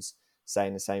Robinson's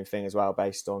saying the same thing as well,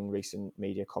 based on recent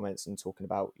media comments and talking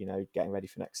about getting ready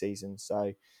for next season.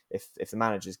 So if the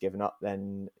manager's given up,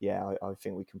 then I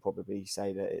think we can probably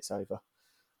say that it's over.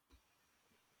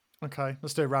 Okay,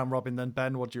 let's do a round robin then.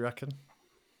 Ben, what do you reckon?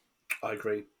 I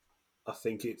agree. I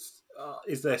think it's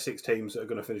is there 6 teams that are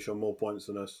going to finish on more points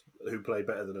than us, who play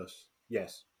better than us?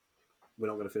 Yes. We're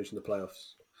not going to finish in the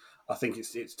playoffs. I think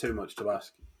it's too much to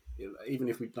ask. Even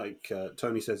if we,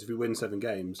 Tony says, if we win 7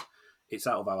 games, it's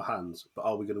out of our hands. But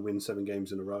are we going to win 7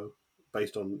 games in a row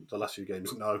based on the last few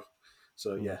games? No.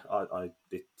 So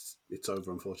it's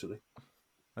over, unfortunately.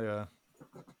 Yeah.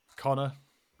 Connor?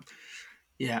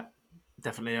 Yeah,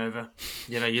 definitely over.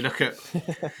 You look at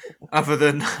other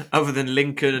than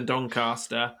Lincoln and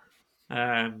Doncaster,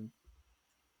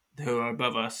 who are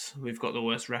above us, we've got the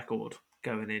worst record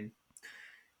going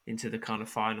into the kind of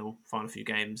final few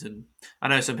games. And I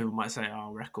know some people might say,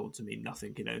 records mean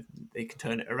nothing, they can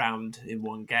turn it around in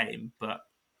one game, but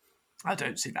I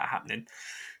don't see that happening.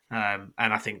 And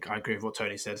I think I agree with what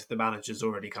Tony said. The manager's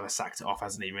already kind of sacked it off,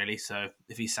 hasn't he, really? So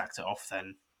if he sacked it off,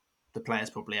 then the players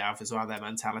probably have as well. Their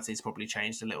mentality's probably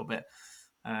changed a little bit.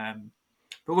 But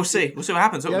we'll see. We'll see what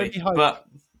happens, won't we? But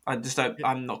I just don't.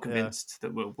 I'm not convinced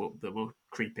that we'll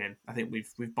creep in. I think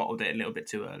we've bottled it a little bit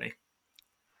too early.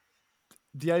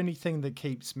 The only thing that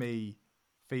keeps me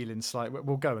feeling slightly,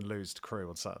 we'll go and lose to Crewe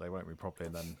on Saturday, won't we? Probably,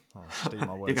 and then steal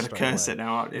my words. You're going to curse it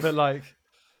now, aren't you? But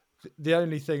the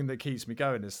only thing that keeps me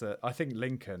going is that I think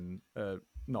Lincoln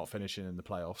not finishing in the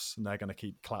playoffs, and they're going to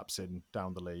keep collapsing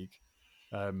down the league.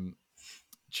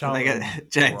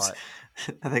 James,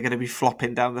 are they going to be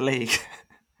flopping down the league?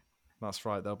 That's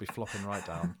right. They'll be flopping right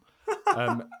down.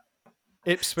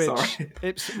 Ipswich.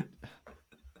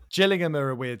 Gillingham are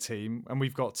a weird team, and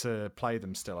we've got to play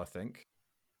them still, I think.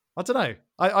 I don't know.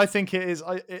 I think it is.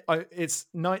 It's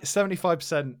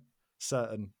 75%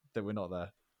 certain that we're not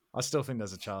there. I still think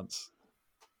there's a chance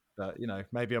that,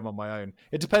 maybe I'm on my own.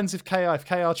 It depends if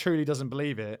KR truly doesn't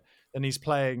believe it, then he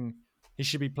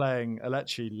should be playing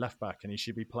Alecci left back, and he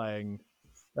should be playing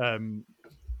James.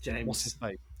 What's his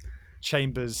name?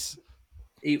 Chambers.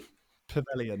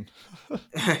 Pavilion.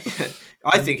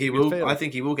 I think he will. I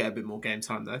think he will get a bit more game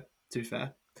time, though. To be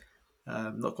fair,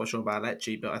 not quite sure about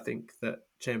Alecci, but I think that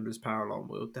Chambers Parallon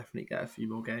will definitely get a few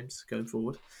more games going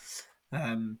forward.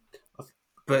 But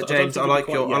But James, I like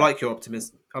your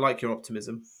optimism. I like your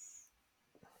optimism.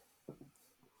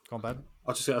 Go on, Ben.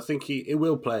 I just say I think he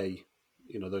will play,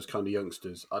 those kind of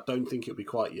youngsters. I don't think it'll be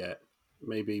quite yet.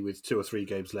 Maybe with 2 or 3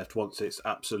 games left, once it's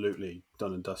absolutely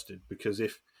done and dusted. Because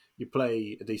if you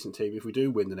play a decent team, if we do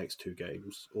win the next 2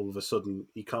 games, all of a sudden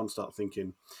you can't start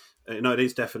thinking, no, it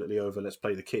is definitely over. Let's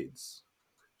play the kids.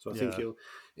 So I think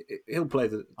he'll play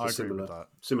the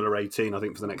similar 18. I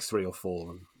think for the next 3 or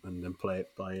 4, and then play it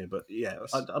by ear. But yeah,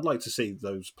 I'd like to see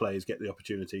those players get the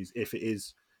opportunities if it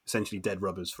is essentially dead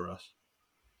rubbers for us.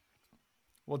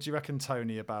 What do you reckon,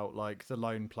 Tony, about like the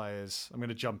lone players? I'm going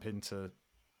to jump into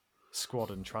squad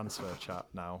and transfer chat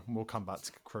now, and we'll come back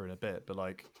to Crewe in a bit. But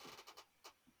like,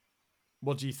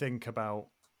 what do you think about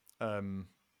some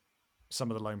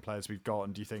of the lone players we've got,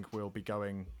 and do you think we'll be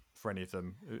going for any of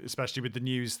them, especially with the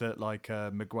news that like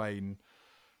McGuane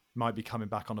might be coming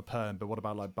back on a perm? But what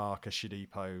about like Barker,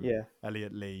 Shodipo,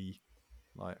 Elliot Lee?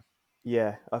 I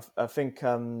think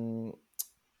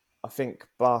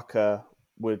Barker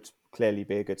would clearly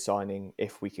be a good signing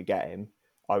if we could get him.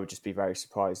 I would just be very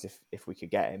surprised if we could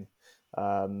get him.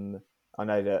 I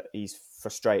know that he's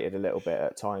frustrated a little bit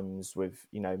at times with,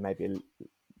 maybe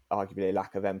arguably a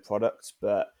lack of end product,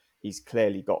 but he's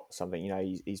clearly got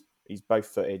something. He's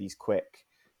both-footed, he's quick,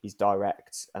 he's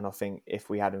direct, and I think if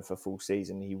we had him for a full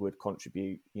season, he would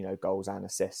contribute, goals and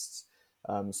assists.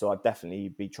 So I'd definitely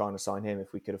be trying to sign him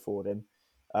if we could afford him.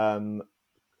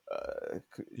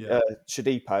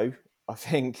 Shodipo, I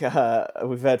think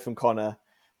we've heard from Connor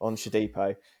on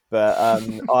Shodipo, but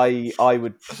I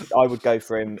would go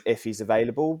for him if he's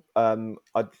available.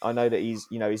 I know that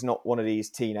he's not one of these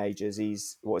teenagers.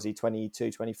 He's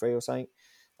 22, 23 or something.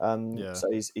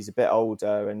 So he's a bit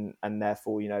older, and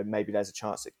therefore maybe there's a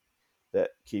chance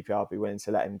that QPR will be willing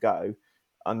to let him go.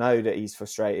 I know that he's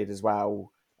frustrated as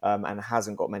well, and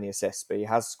hasn't got many assists, but he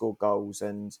has scored goals,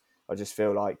 and I just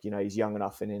feel like he's young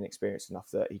enough and inexperienced enough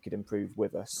that he could improve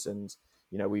with us. And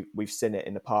we've seen it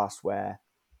in the past where,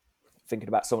 thinking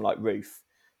about someone like Roof,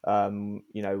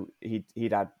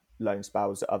 he'd had loan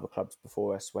spells at other clubs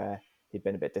before us where he'd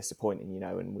been a bit disappointing,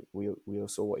 and we all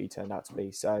saw what he turned out to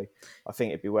be. So I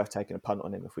think it'd be worth taking a punt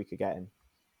on him if we could get him.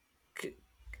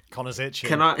 Connor's itching.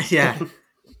 Can I? Yeah.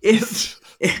 If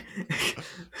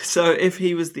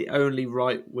he was the only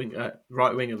right winger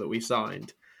that we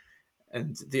signed,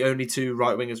 and the only 2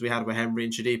 right wingers we had were Henry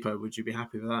and Shodipo, would you be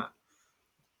happy with that?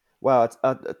 Well,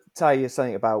 I'll tell you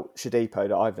something about Shodipo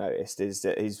that I've noticed is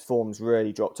that his form's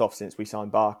really dropped off since we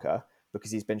signed Barker,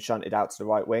 because he's been shunted out to the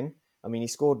right wing. I mean, he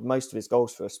scored most of his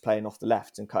goals for us playing off the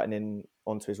left and cutting in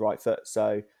onto his right foot.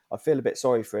 So I feel a bit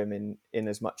sorry for him in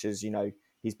as much as,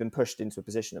 he's been pushed into a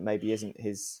position that maybe isn't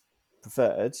his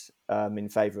preferred, in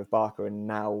favour of Barker, and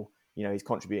now, he's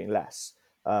contributing less.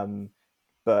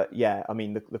 But yeah, I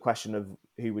mean, the question of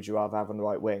who would you rather have on the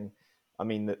right wing? I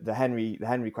mean, the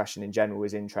Henry question in general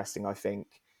is interesting, I think,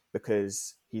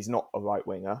 because he's not a right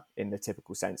winger in the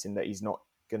typical sense, in that he's not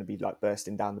going to be like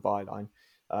bursting down the byline.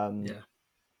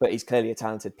 But he's clearly a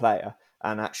talented player.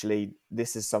 And actually,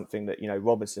 this is something that,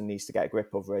 Robinson needs to get a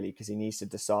grip of, really, because he needs to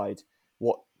decide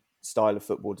what style of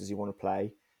football does he want to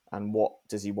play and what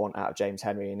does he want out of James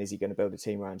Henry, and is he going to build a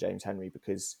team around James Henry?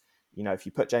 Because, if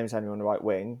you put James Henry on the right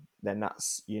wing, then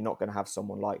you're not going to have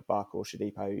someone like Barker or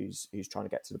Shodipo who's trying to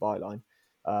get to the byline.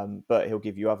 But he'll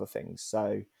give you other things.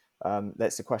 So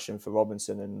that's the question for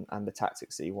Robinson and the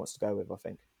tactics that he wants to go with, I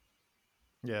think.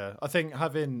 Yeah, I think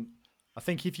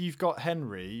if you've got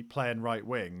Henry playing right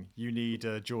wing, you need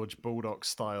a George Baldock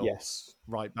style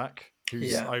right back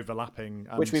who's overlapping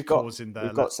and which we've causing got.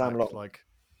 We've got Sam Long, like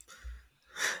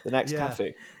the next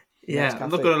Cafu. Yeah, I'm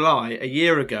not going to lie. A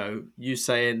year ago, you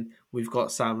saying we've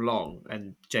got Sam Long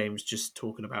and James just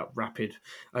talking about rapid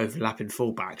overlapping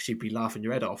fullbacks, you'd be laughing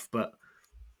your head off. But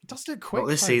he does do quick. Not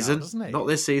this season, doesn't he? Not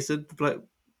this season. Like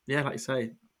you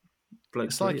say. It's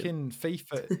brilliant. Like in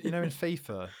FIFA, in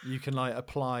FIFA, you can like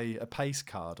apply a pace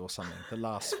card or something that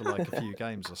lasts for like a few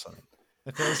games or something.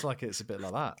 It feels like it's a bit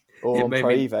like that. Or on Pro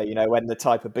Evo, when the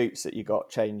type of boots that you got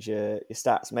change your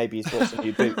stats. Maybe he's bought some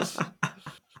new boots.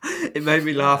 It made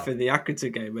me laugh in the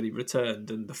Accrington game when he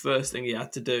returned, and the first thing he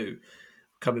had to do,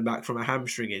 coming back from a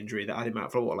hamstring injury that had him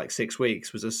out for 6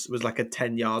 weeks, was like a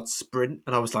 10-yard sprint,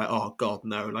 and I was like, oh god,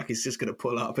 no! Like he's just going to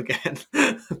pull up again.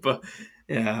 But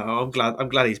yeah, I'm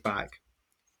glad he's back.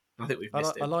 I think we've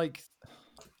missed him.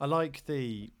 I like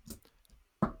the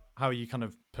how you kind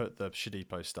of put the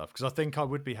Shodipo stuff, because I think I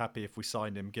would be happy if we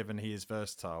signed him, given he is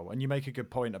versatile. And you make a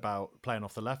good point about playing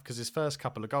off the left, because his first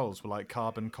couple of goals were like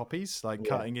carbon copies,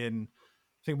 cutting in.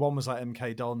 I think one was like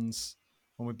MK Dons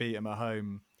when we beat him at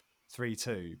home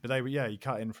 3-2. But they were, he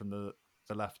cut in from the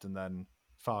left and then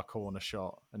far corner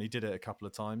shot, and he did it a couple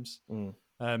of times.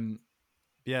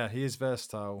 Yeah, he is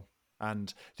versatile.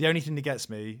 And the only thing that gets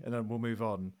me, and then we'll move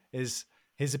on, is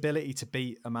his ability to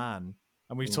beat a man.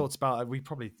 And we've talked about,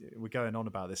 we're going on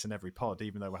about this in every pod,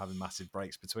 even though we're having massive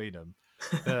breaks between them.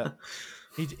 But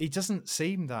he doesn't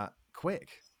seem that quick,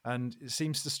 and it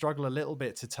seems to struggle a little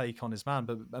bit to take on his man.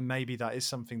 But maybe that is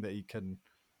something that he can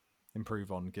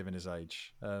improve on, given his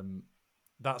age.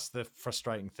 That's the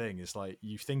frustrating thing. Is like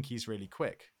you think he's really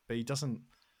quick, but he doesn't.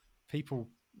 People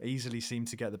easily seem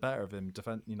to get the better of him.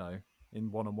 In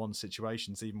one-on-one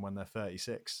situations, even when they're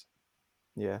 36.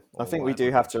 Yeah, I think we do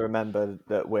have to remember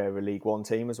that we're a League One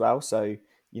team as well. So,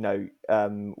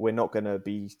 we're not going to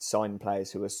be signing players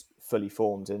who are fully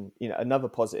formed. And, another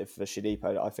positive for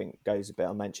Shodipo that I think goes a bit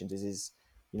unmentioned is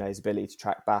his ability to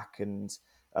track back. And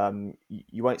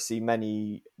you won't see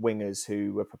many wingers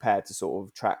who are prepared to sort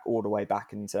of track all the way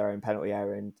back into their own penalty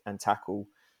area and tackle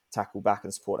back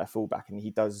and support their fullback. And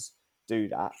he does do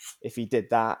that. If he did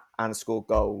that and scored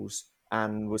goals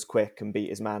and was quick and beat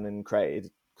his man and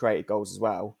created goals as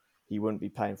well, he wouldn't be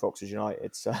playing for Oxford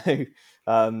United. So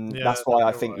that's why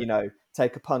I think,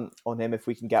 take a punt on him if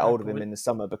we can get hold of him in the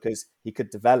summer, because he could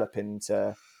develop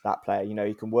into that player.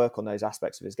 He can work on those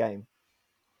aspects of his game.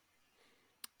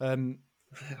 Ben,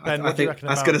 I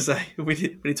was going to say,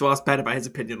 we need to ask Ben about his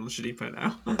opinion on Shodipo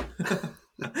now.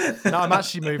 No,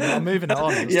 I'm moving it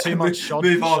on. It's too much shod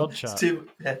chat. Too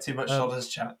much Shodders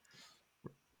chat.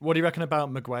 What do you reckon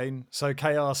about McGuane? So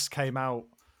Chaos came out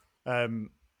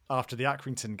after the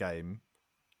Accrington game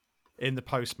in the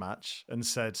post-match and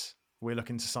said, we're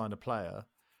looking to sign a player.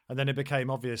 And then it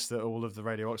became obvious that all of the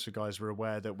Radio Oxford guys were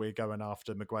aware that we're going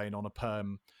after McGuane on a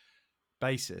perm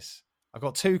basis. I've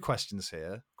got two questions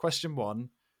here. Question one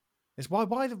is why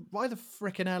the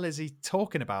frickin' hell is he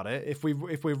talking about it if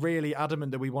we're really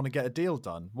adamant that we want to get a deal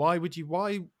done? Why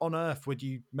on earth would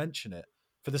you mention it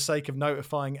for the sake of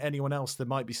notifying anyone else that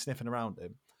might be sniffing around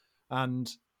him? And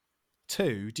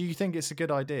two, do you think it's a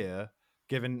good idea,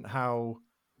 given how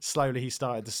slowly he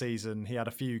started the season? He had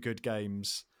a few good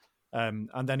games, and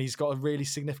then he's got a really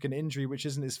significant injury, which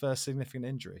isn't his first significant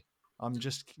injury. I'm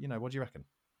just, what do you reckon?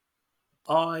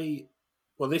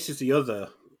 Well, this is the other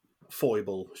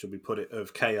foible, should we put it,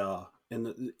 of KR.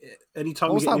 Anytime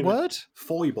what was that word?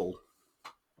 Foible.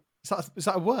 Is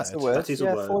that a word? That's a word. That is a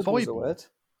word. Foible's a word.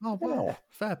 Oh, wow. Yeah.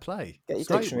 Fair play. Get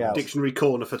your dictionary out. Dictionary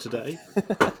corner for today.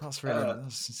 That's really...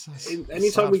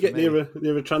 anytime we get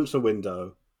near a transfer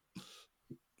window,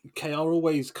 KR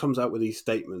always comes out with these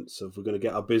statements of we're going to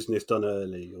get our business done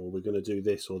early, or we're going to do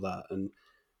this or that. And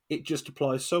it just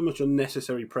applies so much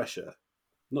unnecessary pressure,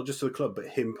 not just to the club, but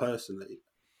him personally.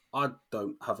 I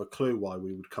don't have a clue why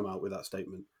we would come out with that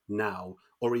statement now,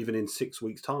 or even in 6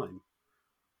 weeks' time.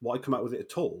 Why come out with it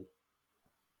at all?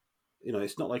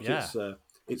 It's not like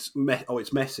it's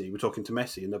Messi. We're talking to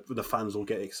Messi, and the fans will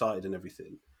get excited and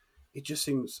everything. It just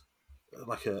seems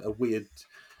like a weird.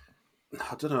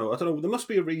 I don't know. There must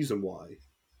be a reason why.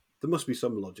 There must be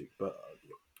some logic, but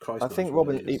Christ. I think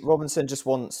Robinson just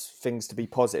wants things to be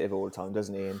positive all the time,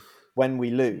 doesn't he? And when we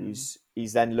lose,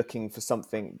 he's then looking for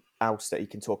something else that he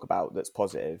can talk about that's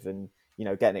positive, and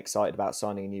getting excited about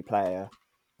signing a new player.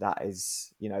 That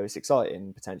is, it's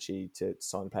exciting potentially to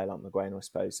sign a player like McGuane, I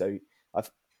suppose. So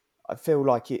I feel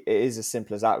like it is as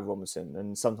simple as that with Robinson.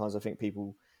 And sometimes I think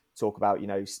people talk about,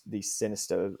 these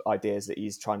sinister ideas that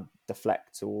he's trying to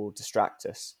deflect or distract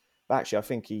us. But actually, I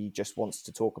think he just wants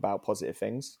to talk about positive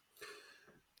things.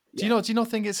 Do you not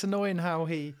think it's annoying how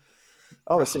he...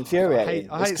 Oh, it's infuriating.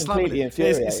 It's completely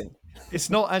infuriating. It's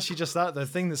not actually just that. The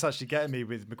thing that's actually getting me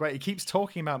with McGuane, he keeps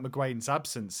talking about McGuane's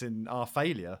absence in our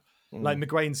failure. Like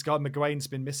McGuane's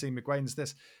been missing, McGuane's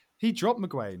this. He dropped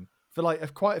McGuane for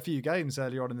quite a few games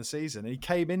earlier on in the season. He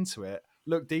came into it,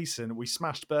 looked decent. We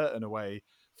smashed Burton away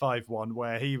 5-1,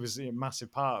 where he was a massive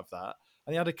part of that.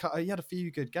 And he had a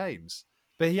few good games.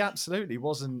 But he absolutely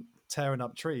wasn't tearing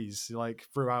up trees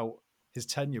throughout his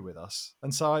tenure with us.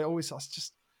 And so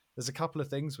there's a couple of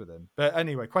things with him. But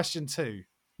anyway, question two.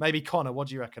 Maybe Connor, what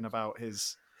do you reckon about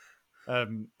his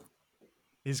kind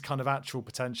of actual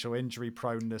potential injury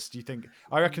proneness? Do you think...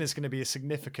 I reckon it's going to be a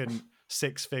significant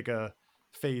 6-figure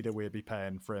fee that we'd be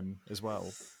paying for him as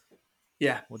well.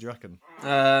 Yeah. What do you reckon?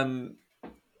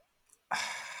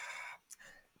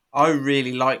 I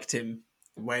really liked him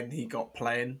when he got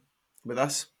playing with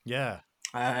us. Yeah.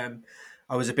 I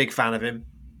was a big fan of him.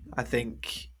 I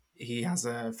think he has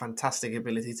a fantastic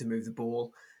ability to move the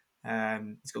ball.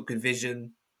 He's got good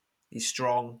vision. He's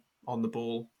strong on the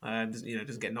ball.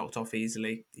 Doesn't get knocked off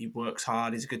easily. He works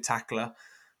hard. He's a good tackler.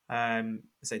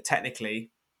 So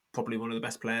technically, probably one of the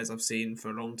best players I've seen for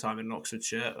a long time in an Oxford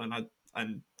shirt. And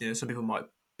And some people might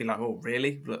be like, "Oh,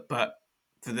 really?" But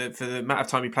for the amount of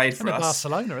time he played for us,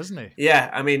 Barcelona, isn't he? Yeah,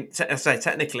 I mean, I say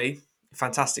technically,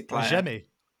 fantastic player. Jemmy.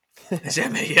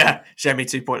 Yeah, Jemmy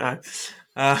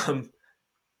 2.0.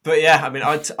 But yeah, I mean,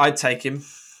 I'd take him.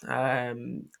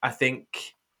 I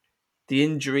think the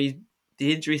injury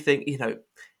thing,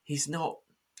 he's not.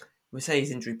 We say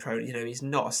he's injury prone. He's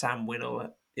not a Sam Winnell.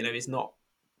 He's not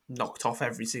knocked off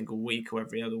every single week or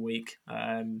every other week.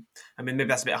 I mean, maybe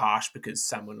that's a bit harsh because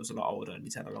Sam Winnell's a lot older and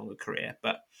he's had a longer career.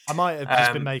 But I might have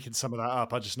just been making some of that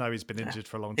up. I just know he's been injured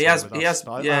for a long time. He has,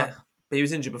 yeah. But he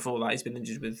was injured before that. He's been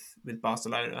injured with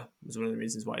Barcelona. It was one of the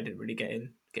reasons why he didn't really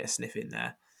get a sniff in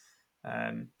there.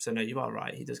 So no, you are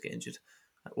right. He does get injured.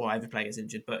 Well, every player gets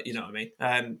injured, but you know what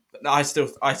I mean. I still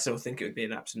think it would be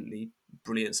an absolutely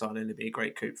brilliant signing. It'd be a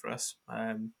great coup for us.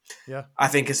 Yeah, I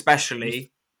think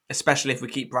especially if we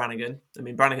keep Brannigan. I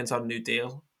mean, Brannigan's on a new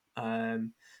deal,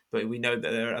 but we know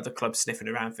that there are other clubs sniffing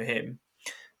around for him.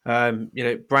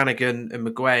 Brannigan and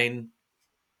McGuane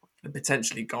and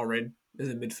potentially Gorin as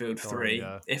a midfield three.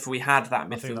 Yeah. If we had that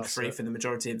midfield three for the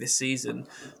majority of this season,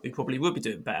 we probably would be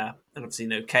doing better. And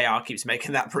obviously, KR keeps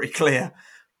making that pretty clear.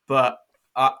 But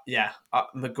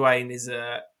McGuane is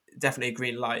definitely a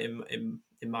green light in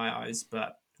my eyes.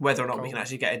 But whether or not we can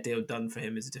actually get a deal done for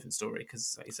him is a different story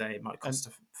because, like you say, it might cost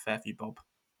a fair few bob.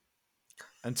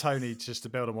 And Tony, just to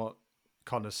build on what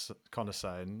Connor's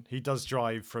saying, he does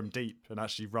drive from deep and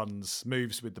actually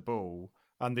moves with the ball.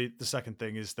 And the second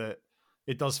thing is that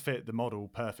it does fit the model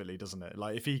perfectly, doesn't it?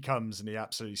 Like if he comes and he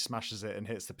absolutely smashes it and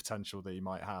hits the potential that he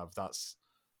might have, that's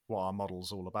what our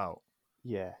model's all about.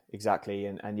 Yeah, exactly.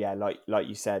 And yeah, like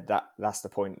you said, that's the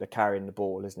point. They're carrying the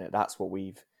ball, isn't it? That's what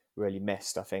we've really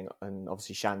missed, I think. And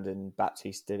obviously Shandon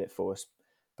Baptiste did it for us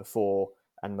before,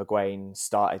 and McGuane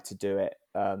started to do it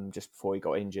just before he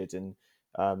got injured. And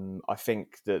I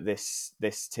think that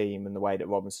this team and the way that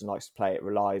Robinson likes to play it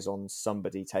relies on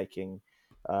somebody taking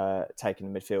the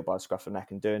midfield by the scruff of the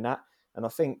neck and doing that. And I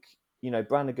think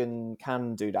Brannigan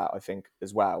can do that, I think,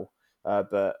 as well.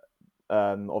 But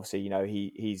obviously,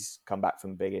 he's come back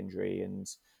from a big injury, and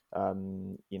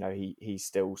he's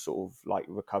still sort of like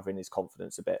recovering his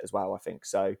confidence a bit as well, I think.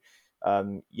 So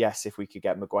yes, if we could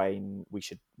get McGuane, we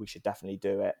should definitely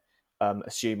do it.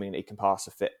 Assuming that he can pass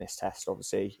a fitness test,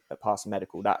 obviously, pass a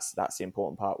medical. That's the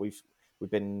important part. We've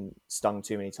been stung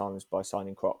too many times by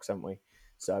signing Crocs, haven't we?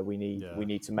 So we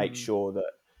need to make sure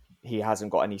that he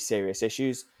hasn't got any serious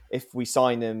issues. If we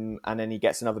sign him and then he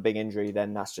gets another big injury,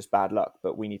 then that's just bad luck.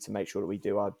 But we need to make sure that we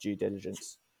do our due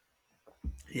diligence.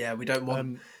 Yeah, we don't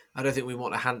want. I don't think we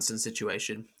want a Hansen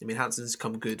situation. I mean, Hansen's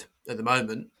come good at the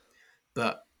moment,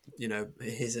 but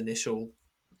his initial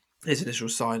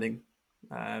signing.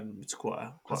 It's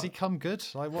quite. Has he come good?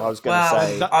 Like what? I was going to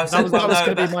say.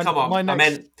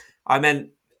 I meant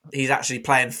he's actually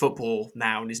playing football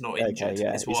now and he's not injured.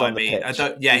 Yeah. Is what I mean.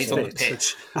 He's on the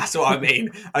pitch. That's what I mean.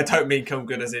 I don't mean come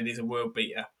good as in he's a world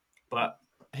beater, but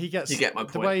you get my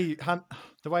point.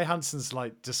 The way Hansen's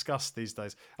like discussed these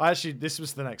days. This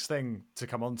was the next thing to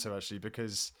come on to actually,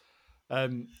 because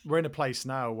we're in a place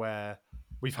now where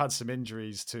we've had some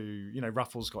injuries to,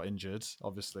 Ruffles got injured,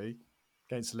 obviously,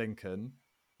 against Lincoln.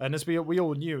 And as we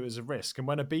all knew, it was a risk. And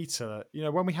when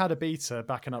when we had Abita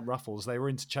backing up Ruffles, they were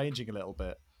interchanging a little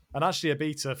bit. And actually,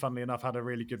 Abita, funnily enough, had a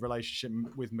really good relationship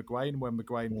with McGuane when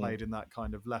McGuane played in that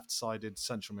kind of left-sided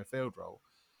central midfield role.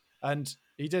 And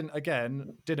he didn't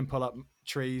pull up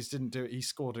trees, didn't do it. He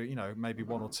scored, maybe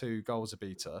 1 or 2 goals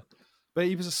Abita. But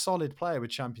he was a solid player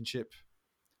with championship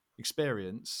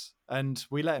experience. And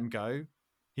we let him go.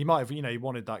 He might have, he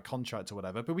wanted that contract or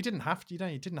whatever, but we didn't have to.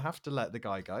 You didn't have to let the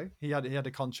guy go. He had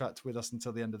a contract with us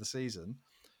until the end of the season.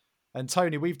 And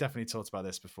Tony, we've definitely talked about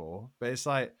this before, but it's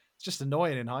just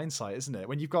annoying in hindsight, isn't it?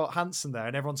 When you've got Hansen there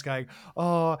and everyone's going,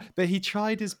 "Oh, but he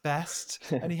tried his best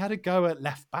and he had a go at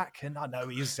left back, and I know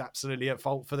he's absolutely at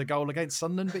fault for the goal against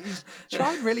Sunderland, but he's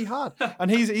tried really hard." And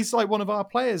he's like one of our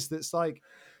players that's like,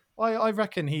 I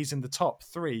reckon he's in the top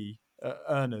 3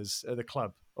 earners at the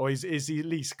club, or is he at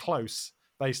least close?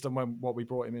 Based on what we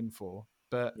brought him in for.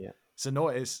 But it's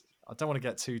annoying. I don't want to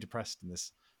get too depressed in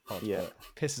this pod. Yeah. It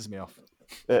pisses me off.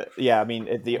 I mean,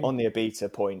 on the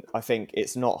Abita point, I think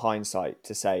it's not hindsight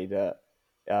to say that,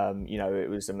 it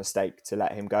was a mistake to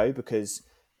let him go because,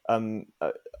 I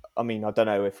mean, I don't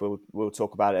know if we'll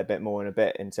talk about it a bit more in a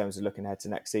bit in terms of looking ahead to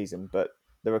next season, but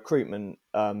the recruitment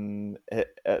of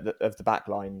the back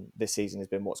line this season has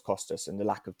been what's cost us, and the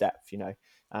lack of depth,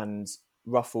 and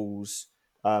Ruffles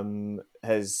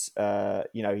has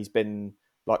he's been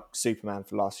like Superman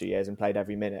for the last few years and played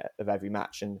every minute of every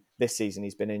match, and this season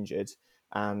he's been injured,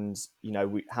 and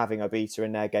having Abita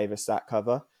in there gave us that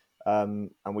cover,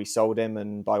 and we sold him,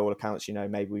 and by all accounts,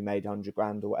 maybe we made 100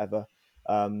 grand or whatever.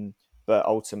 But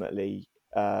ultimately,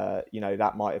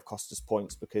 that might have cost us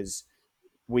points because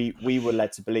we were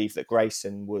led to believe that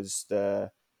Grayson was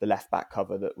the left back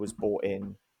cover that was brought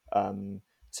in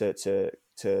to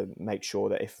make sure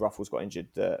that if Ruffles got injured,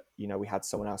 that we had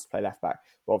someone else to play left back.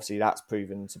 But obviously, that's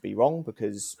proven to be wrong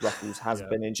because Ruffles has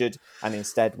been injured, and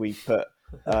instead we put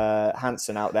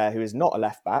Hansen out there, who is not a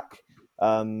left back.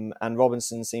 And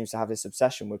Robinson seems to have this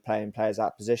obsession with playing players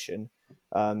out of position.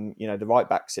 The right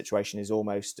back situation is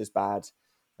almost as bad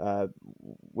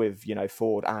with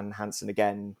Ford and Hansen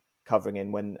again covering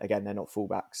in when again they're not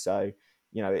fullbacks. So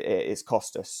it's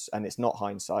cost us, and it's not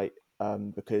hindsight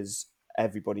because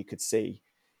everybody could see.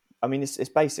 I mean, it's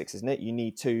basics, isn't it? You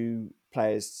need 2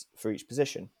 players for each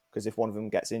position because if one of them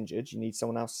gets injured, you need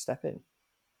someone else to step in.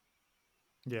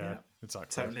 Yeah,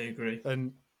 exactly. Totally agree.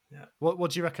 And what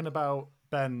do you reckon about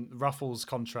Ben Ruffles'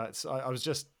 contracts? I was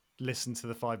just listening to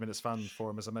the 5 Minutes Fan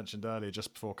Forum, as I mentioned earlier,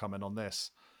 just before coming on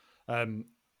this.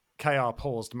 KR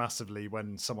paused massively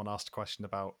when someone asked a question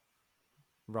about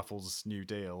Ruffles' new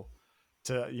deal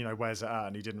to, where's it at?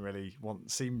 And he didn't really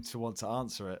seem to want to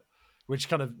answer it, which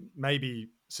kind of maybe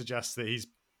suggests that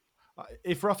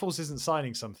if Ruffles isn't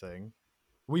signing something,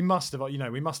 we must have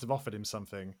offered him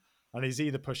something, and he's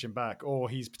either pushing back or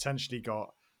he's potentially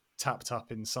got tapped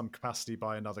up in some capacity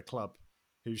by another club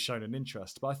who's shown an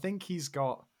interest. But I think we've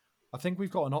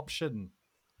got an option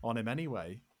on him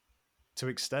anyway to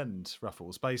extend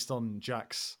Ruffles based on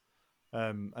Jack's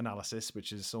analysis,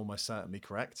 which is almost certainly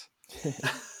correct.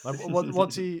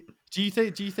 What do you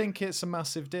think? Do you think it's a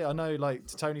massive deal? I know, like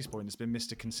to Tony's point, it's been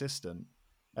Mr. Consistent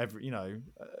every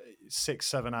 6,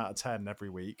 7 out of 10 every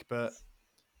week. But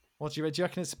what do you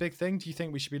reckon? It's a big thing. Do you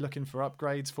think we should be looking for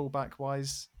upgrades fullback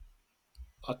wise?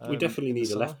 We definitely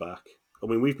need a left back. I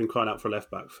mean, we've been crying out for a left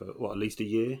back for at least a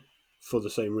year. For the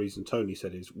same reason Tony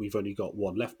said, is we've only got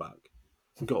one left back.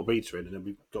 We got Obita in, and then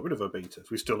we got rid of Obita.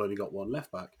 We've still only got one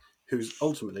left back, who's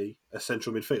ultimately a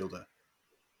central midfielder.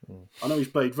 I know he's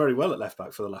played very well at left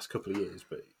back for the last couple of years,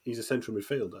 but he's a central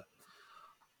midfielder.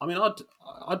 I mean,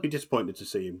 I'd be disappointed to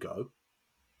see him go.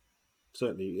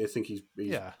 Certainly, I think he's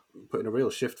putting a real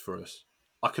shift for us.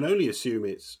 I can only assume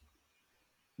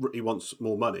he wants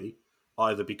more money,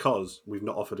 either because we've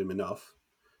not offered him enough,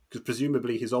 because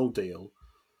presumably his old deal,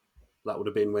 that would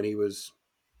have been when he was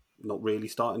not really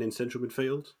starting in central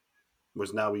midfield,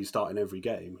 whereas now he's starting every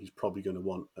game. He's probably going to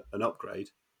want an upgrade.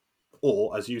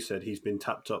 Or, as you said, he's been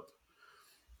tapped up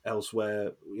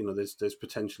elsewhere. There's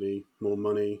potentially more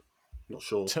money. Not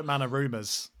sure. Tipman of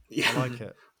rumours. Yeah. I like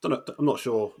it. I'm not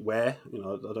sure where.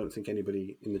 I don't think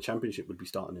anybody in the Championship would be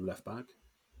starting him left back,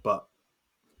 but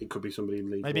it could be somebody in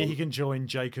League Maybe One. He can join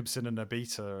Jacobson and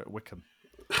Obita at Wickham.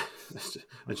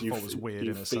 Which was weird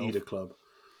in itself. Feed a club.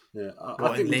 Yeah,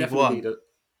 I think we definitely need a.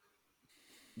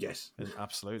 Yes,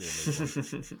 absolutely.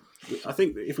 I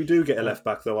think if we do get a left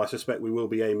back, though, I suspect we will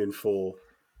be aiming for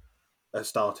a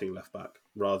starting left back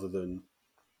rather than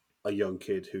a young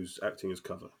kid who's acting as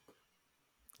cover.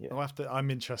 Yeah.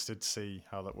 I'm interested to see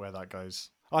where that goes.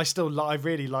 I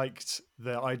really liked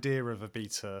the idea of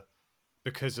Obita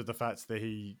because of the fact that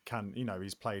he can,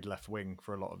 he's played left wing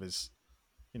for a lot of his,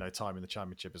 time in the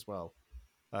Championship as well.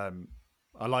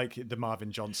 I like the Marvin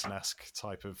Johnson-esque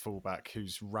type of fullback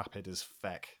who's rapid as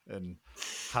feck and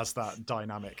has that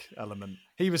dynamic element.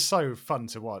 He was so fun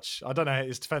to watch. I don't know,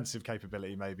 his defensive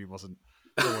capability maybe wasn't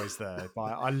always there, but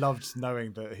I loved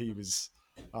knowing that he was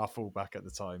our fullback at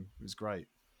the time. It was great.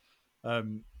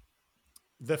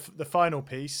 The final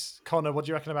piece, Connor, what do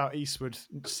you reckon about Eastwood?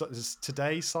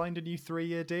 Today signed a new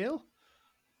 3-year deal?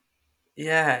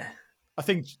 Yeah. I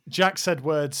think Jack said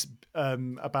words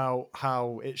about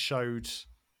how it showed,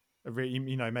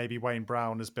 maybe Wayne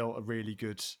Brown has built a really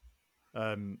good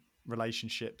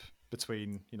relationship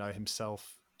between,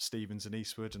 himself, Stevens and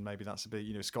Eastwood, and maybe that's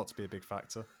it's got to be a big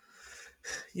factor.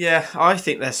 Yeah, I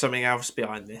think there's something else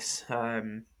behind this.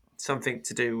 Something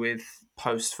to do with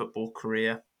post-football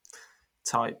career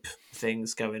type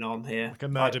things going on here. Like a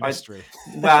murder mystery.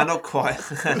 Well, not quite.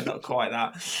 Not quite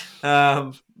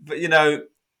that. But,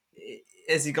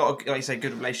 has he got, like you say,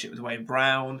 good relationship with Wayne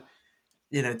Brown?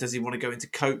 Does he want to go into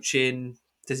coaching?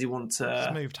 Does he want to...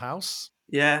 He's moved house.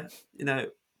 Yeah,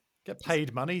 Get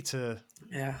paid money to...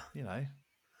 Yeah.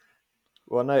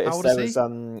 Well, I noticed there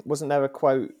was, wasn't there a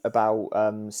quote about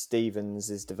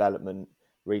Stevens' development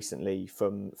recently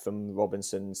from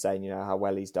Robinson saying, how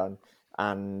well he's done,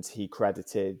 and he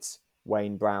credited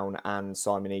Wayne Brown and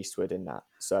Simon Eastwood in that.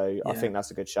 So I think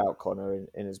that's a good shout, Connor,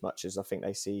 in as much as I think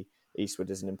they see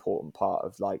Eastwood as an important part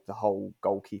of like the whole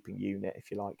goalkeeping unit, if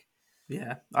you like.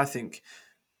 Yeah, I think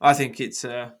it's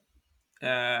a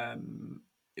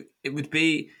it would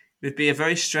be a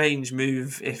very strange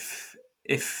move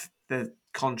if the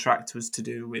contract was to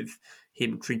do with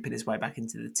him creeping his way back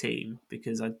into the team,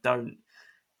 because I don't.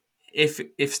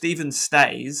 If Stevens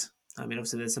stays, I mean,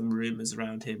 obviously there's some rumours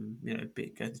around him, go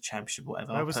to the Championship,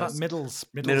 whatever. Where was that?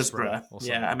 Middlesbrough.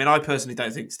 Yeah, I mean, I personally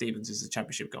don't think Stevens is a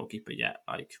Championship goalkeeper yet.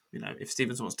 Like, if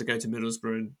Stevens wants to go to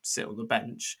Middlesbrough and sit on the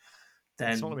bench,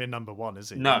 then it's not going to be a number one,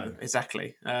 is he? No,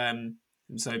 exactly.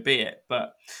 So be it.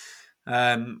 But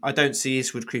I don't see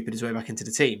Eastwood creeping his way back into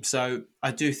the team. So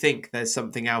I do think there's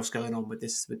something else going on with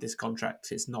this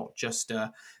contract. It's not just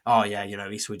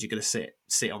Eastwood, you're going to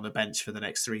sit on the bench for the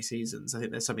next 3 seasons. I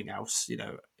think there's something else,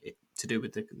 to do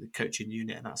with the coaching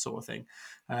unit and that sort of thing,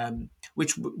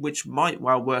 which might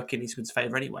well work in Eastwood's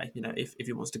favour anyway. If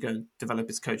he wants to go and develop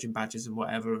his coaching badges and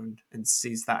whatever, and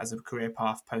sees that as a career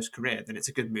path post-career, then it's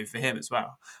a good move for him as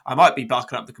well. I might be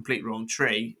barking up the complete wrong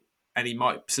tree, and he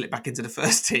might slip back into the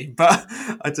first team. But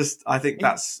I think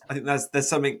there's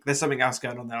something else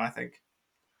going on there. I think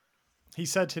he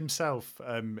said himself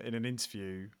in an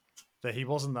interview that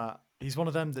he's one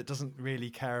of them that doesn't really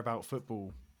care about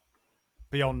football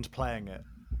beyond playing it.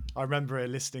 I remember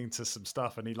listening to some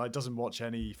stuff, and he doesn't watch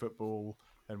any football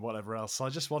and whatever else. So I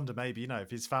just wonder, maybe if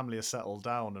his family is settled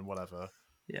down and whatever.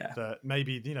 Yeah. That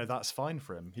maybe that's fine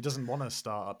for him. He doesn't want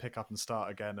to pick up and start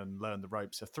again and learn the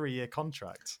ropes. A 3-year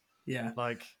contract. Yeah,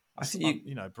 I think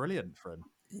brilliant for him.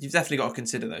 You've definitely got to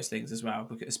consider those things as well,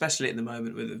 especially at the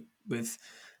moment with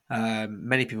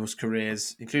many people's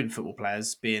careers, including football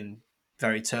players, being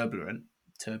very turbulent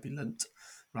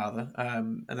rather.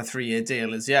 And a 3-year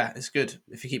deal it's good.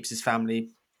 If he keeps his family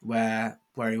where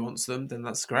he wants them, then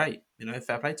that's great.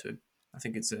 Fair play to him. I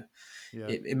think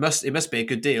it must be a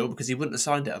good deal, because he wouldn't have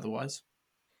signed it otherwise.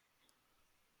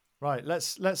 Right.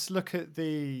 Let's look at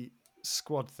the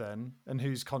squad then, and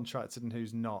who's contracted and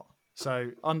who's not. So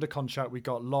under contract, we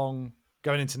got Long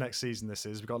going into next season.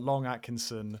 We've got Long,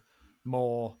 Atkinson,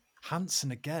 Moore, Hansen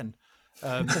again,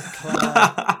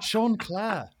 Clare, Sean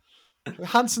Clare.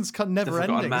 Hansen's never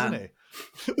ending, isn't he?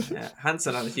 Yeah,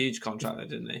 Hansen had a huge contract though,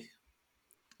 didn't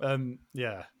he?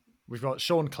 Yeah. We've got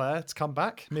Sean Clare to come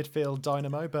back, midfield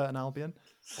dynamo, Burton Albion.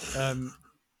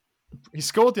 He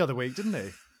scored the other week, didn't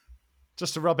he?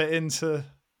 Just to rub it into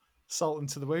salt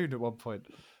into the wound at one point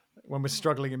when we're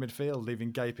struggling in midfield,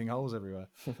 leaving gaping holes everywhere.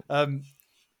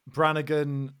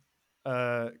 Brannigan,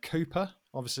 Cooper,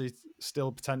 obviously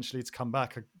still potentially to come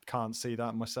back. I can't see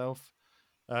that myself.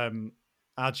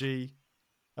 Adji,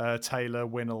 Taylor,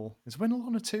 Winnell. Is Winnell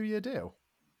on a 2-year deal?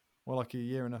 Or like a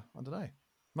year and I don't know.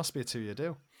 Must be a 2-year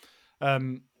deal.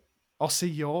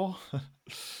 Ossie Yor,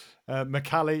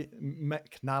 McNally,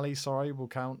 will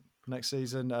count next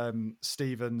season.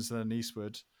 Stevens and then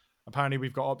Eastwood. Apparently,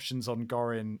 we've got options on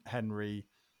Gorin, Henry,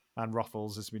 and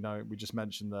Ruffles, as we know. We just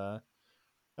mentioned there.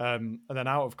 And then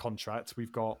out of contract,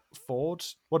 we've got Ford.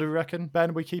 What do we reckon?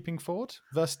 Ben, are we keeping Ford?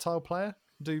 Versatile player,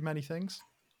 do many things.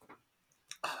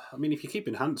 I mean, if you're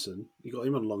keeping Hansen, you got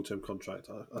him on a long-term contract.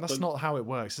 That's not how it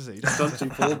works, is it? I don't see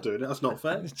Ford doing it. That's not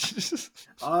fair.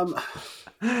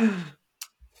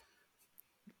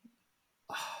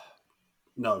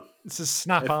 No. It's a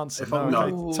snap answer.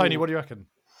 No. Tony, what do you reckon?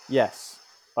 Yes,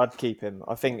 I'd keep him.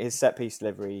 I think his set-piece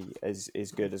delivery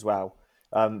is good as well.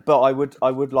 But I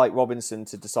would like Robinson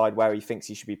to decide where he thinks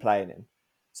he should be playing in.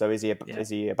 So is he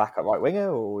a backup right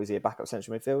winger, or is he a backup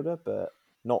central midfielder? But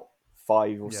not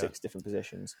 5 or 6 different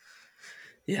positions.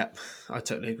 Yeah, I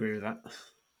totally agree with that.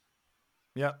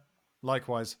 Yeah,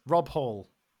 likewise. Rob Hall.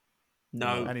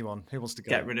 No, anyone who wants to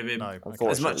get rid of him. No,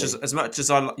 as much as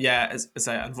I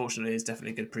say, unfortunately, it's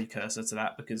definitely a good precursor to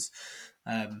that, because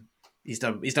he's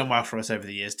done well for us over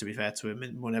the years. To be fair to him,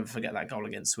 and we'll never forget that goal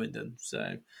against Swindon.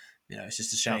 So it's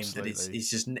just a shame that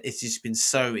it's just been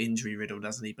so injury riddled,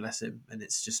 hasn't he? Bless him, and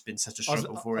it's just been such a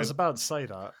struggle for him. I was about to say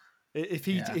that if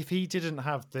he didn't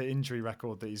have the injury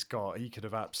record that he's got, he could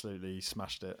have absolutely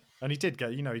smashed it. And he did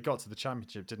get, he got to the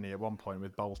Championship, didn't he? At one point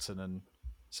with Bolton and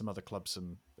some other clubs,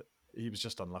 and he was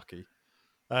just unlucky.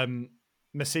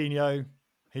 Messinho,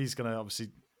 he's going to obviously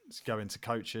go into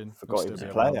coaching. Forgot he was a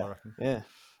player. Yeah.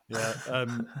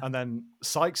 And then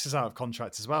Sykes is out of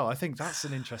contract as well. I think that's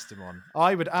an interesting one.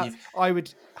 I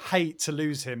would hate to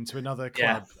lose him to another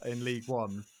club in League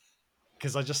One,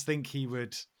 because I just think he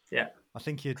would. Yeah, I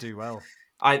think he'd do well.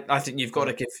 I think you've got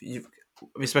to give.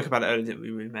 We spoke about it earlier, didn't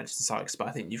we? We mentioned Sykes, but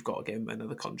I think you've got to give him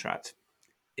another contract.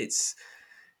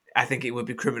 I think it would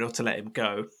be criminal to let him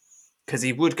go, because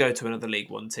he would go to another League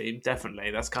One team.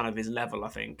 Definitely, that's kind of his level, I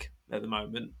think, at the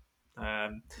moment.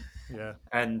 And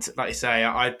like you say,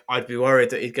 I'd be worried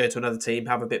that he'd go to another team,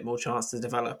 have a bit more chance to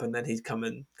develop, and then he'd come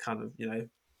and kind of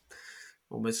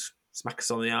almost smack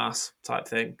us on the arse type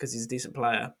thing because he's a decent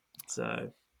player. So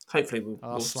hopefully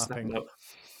we'll snap him up.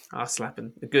 Arse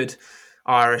slapping. A good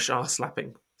Irish arse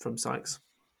slapping from Sykes.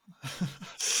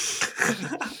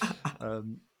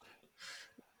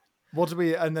 What do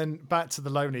we? And then back to the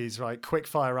loanies, right? Quick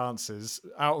fire answers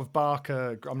out of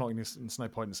Barker. I'm not going to. There's no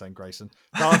point in saying Grayson.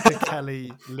 Barker,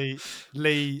 Kelly, Lee,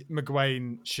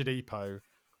 McGuane, Shodipo.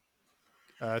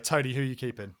 Tony, who are you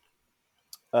keeping?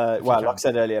 Well, like I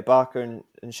said earlier, Barker and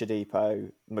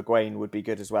Shodipo, McGuane would be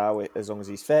good as well as long as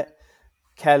he's fit.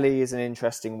 Kelly is an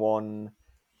interesting one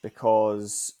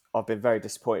because I've been very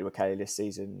disappointed with Kelly this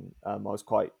season. I was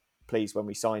quite pleased when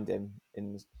we signed him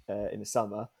in the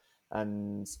summer,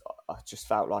 and I just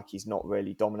felt like he's not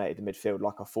really dominated the midfield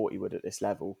like I thought he would at this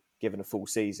level, given a full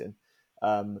season.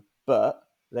 But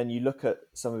then you look at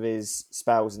some of his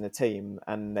spells in the team,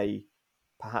 and they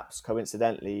perhaps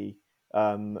coincidentally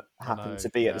happen to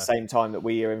be at the same time that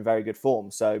we are in very good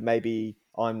form. So maybe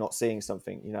I'm not seeing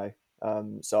something,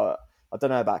 So I don't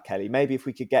know about Kelly. Maybe if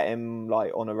we could get him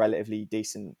like on a relatively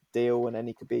decent deal, and then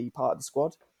he could be part of the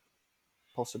squad,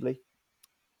 possibly.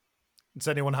 Does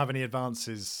anyone have any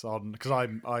advances on? Because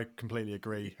I completely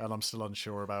agree, and I'm still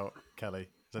unsure about Kelly.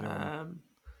 Does anyone?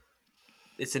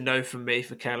 It's a no from me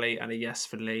for Kelly and a yes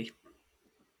for Lee.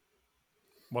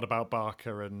 What about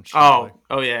Barker and Shodipo?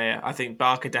 Oh yeah. I think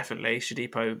Barker definitely.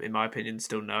 Shodipo, in my opinion,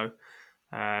 still no.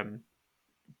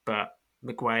 But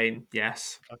McGuane,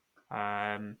 yes.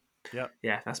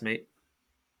 Yeah, that's me.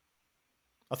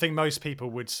 I think most people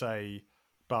would say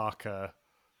Barker,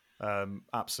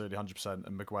 absolutely 100%,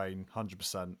 and McGuane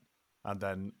 100%, and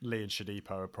then Lee and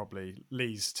Shodipo are probably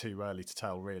Lee's too early to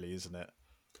tell, really, isn't it?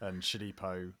 And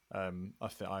Shodipo,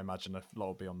 I imagine a lot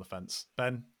will be on the fence.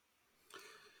 Ben.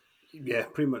 Yeah,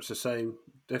 pretty much the same.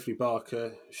 Definitely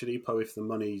Barker, Shodipo if the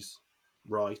money's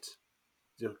right.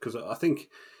 Because I think,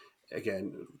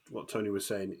 again, what Tony was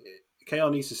saying, KR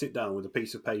needs to sit down with a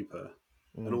piece of paper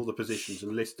and all the positions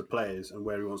and list the players and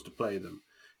where he wants to play them.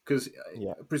 Because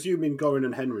presuming Gorin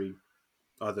and Henry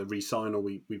either re-sign or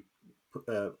we put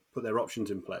their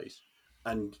options in place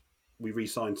and we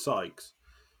re-sign Sykes,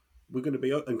 we're going to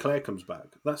be... And Claire comes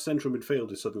back. That central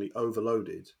midfield is suddenly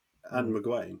overloaded. And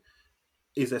McGuane.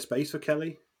 Is there space for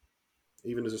Kelly,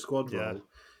 even as a squad role?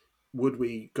 Would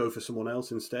we go for someone else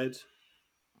instead?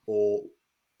 Or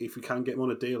if we can get him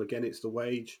on a deal, again, it's the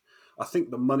wage. I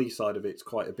think the money side of it's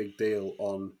quite a big deal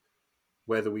on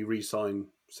whether we re-sign,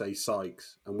 say,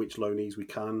 Sykes, and which loanees we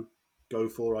can go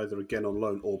for, either again on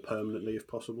loan or permanently if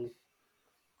possible.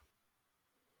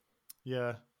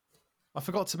 Yeah. I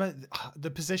forgot to mention,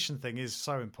 the position thing is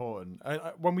so important.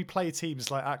 When we play teams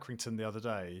like Accrington the other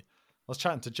day, I was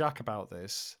chatting to Jack about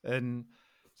this, and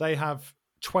they have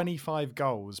 25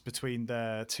 goals between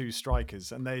their two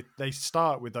strikers, and they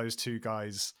start with those two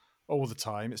guys all the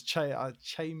time. It's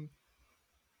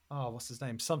what's his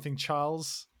name? Something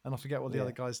Charles, and I forget what the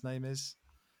other guy's name is.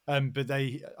 But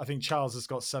I think Charles has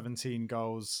got 17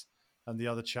 goals, and the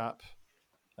other chap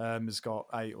has got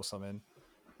 8 or something.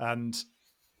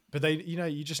 But they,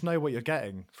 you just know what you're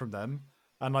getting from them.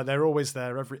 And like they're always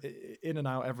there in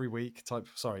every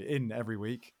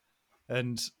week.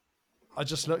 And I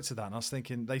just looked at that and I was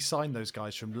thinking they signed those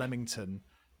guys from Leamington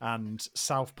and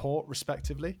Southport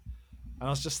respectively. And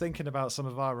I was just thinking about some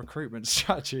of our recruitment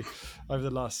strategy over the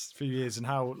last few years and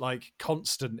how like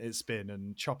constant it's been,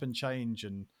 and chop and change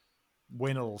and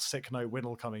sick note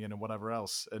Winnell coming in and whatever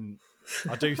else. And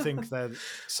I do think that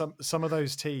some of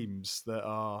those teams that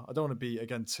are, I don't want to be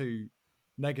again too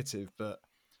negative, but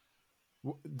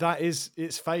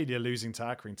it's failure losing to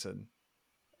Accrington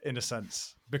in a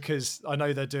sense, because I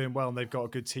know they're doing well and they've got a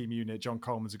good team unit. John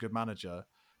Coleman's a good manager,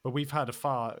 but we've had a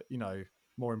far bigger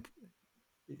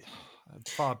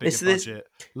budget.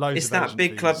 It's that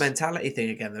big club mentality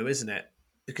thing again, though, isn't it?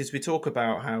 Because we talk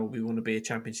about how we want to be a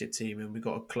championship team, and we've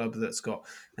got a club that's got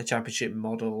a championship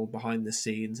model behind the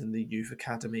scenes and the youth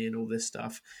academy and all this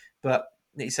stuff. But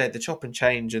like you said, the chop and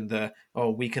change and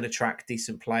we can attract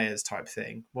decent players type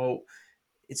thing. Well,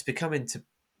 it's becoming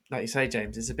like you say,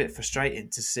 James, it's a bit frustrating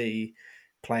to see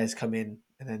players come in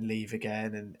and then leave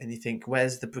again. And you think,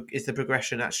 is the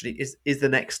progression actually, is the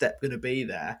next step going to be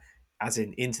there, as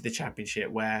in into the championship,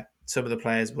 where some of the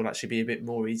players will actually be a bit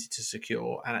more easy to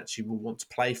secure and actually will want to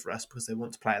play for us because they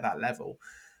want to play at that level.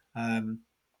 And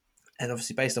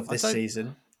obviously based off this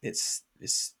season,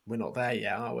 we're not there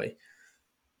yet, are we?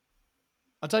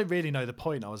 I don't really know the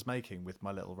point I was making with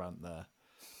my little rant there,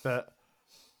 but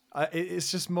it's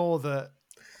just more that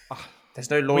there's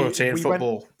no loyalty in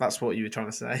football. That's what you were trying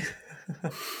to say.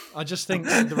 I just think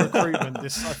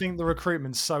the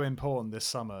recruitment's so important this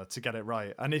summer to get it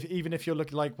right. And even if you're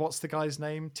looking like, what's the guy's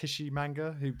name? Tishi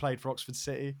Manga, who played for Oxford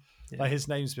City. Yeah. Like, his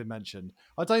name's been mentioned.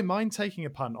 I don't mind taking a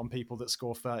punt on people that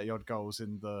score 30 odd goals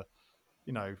in the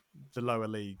lower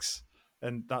leagues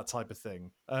and that type of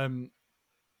thing.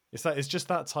 It's just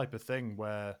that type of thing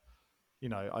where,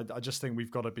 I just think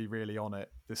we've got to be really on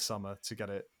it this summer to get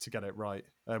it right.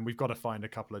 We've got to find a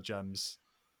couple of gems.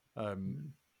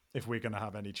 If we're going to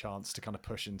have any chance to kind of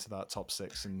push into that top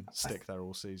 6 and stick there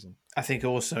all season. I think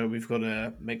also we've got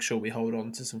to make sure we hold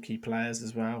on to some key players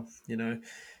as well.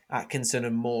 Atkinson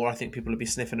and Moore, I think people will be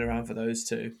sniffing around for those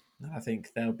two. I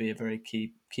think they'll be a very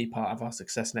key part of our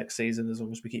success next season as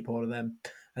long as we keep hold of them.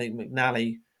 I think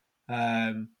McNally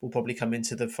will probably come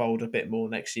into the fold a bit more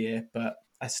next year, but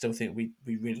I still think we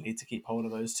really need to keep hold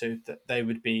of those two. That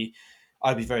I'd be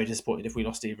very disappointed if we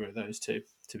lost either of those two,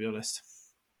 to be honest.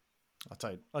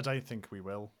 I don't think we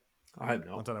will. I hope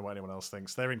not. I don't know what anyone else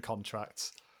thinks. They're in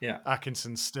contracts. Yeah.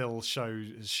 Atkinson still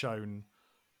has shown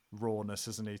rawness,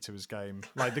 hasn't he, to his game?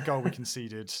 Like the goal we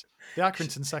conceded, the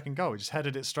Atkinson second goal, he just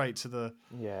headed it straight to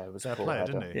it was their player,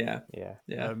 header. didn't he?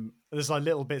 Yeah. There's like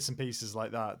little bits and pieces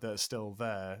like that are still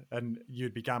there, and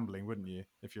you'd be gambling, wouldn't you,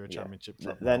 if you're a championship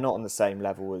club? They're not on the same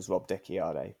level as Rob Dickie,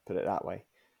 are they? Put it that way.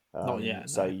 Not yet.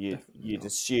 So you'd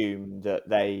assume that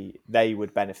they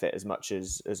would benefit as much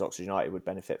as Oxford United would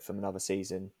benefit from another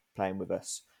season playing with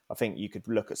us. I think you could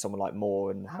look at someone like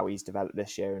Moore and how he's developed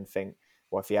this year and think,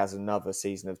 well, if he has another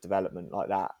season of development like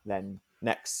that, then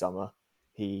next summer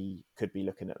he could be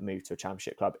looking at a move to a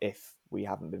championship club if we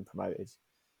haven't been promoted.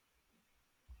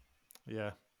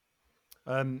 Yeah.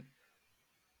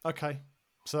 Okay.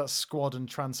 So that's squad and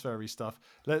transfery stuff.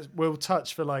 We'll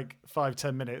touch for like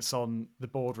 5-10 minutes on the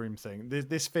boardroom thing.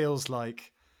 This feels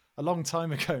like a long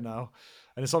time ago now,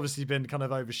 and it's obviously been kind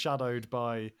of overshadowed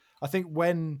by, I think,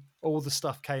 when all the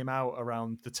stuff came out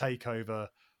around the takeover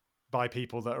by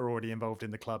people that are already involved in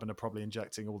the club and are probably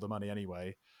injecting all the money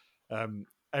anyway.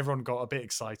 Everyone got a bit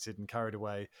excited and carried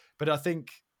away. But I think,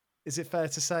 is it fair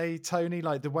to say, Tony,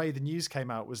 like the way the news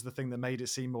came out was the thing that made it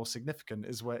seem more significant,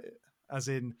 as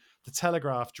in the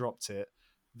Telegraph dropped it,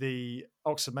 the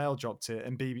Oxford Mail dropped it,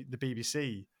 and the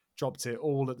BBC dropped it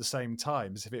all at the same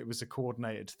time, as if it was a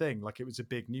coordinated thing, like it was a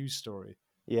big news story.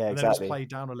 Yeah, and exactly. then it was played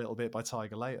down a little bit by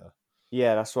Tiger later.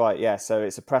 Yeah, that's right. Yeah, so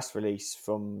it's a press release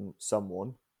from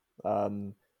someone.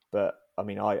 But I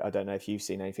mean, I don't know if you've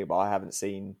seen anything, but I haven't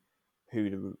seen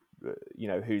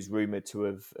who's rumoured to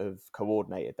have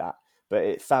coordinated that. But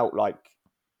it felt like,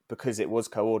 because it was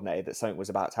coordinated, that something was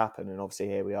about to happen, and obviously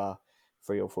here we are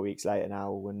 3 or 4 weeks later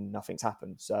now when nothing's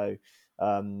happened. So,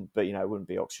 but it wouldn't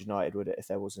be Oxford United, would it, if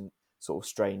there wasn't sort of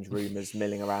strange rumours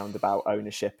milling around about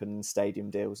ownership and stadium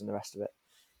deals and the rest of it.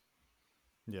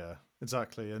 Yeah,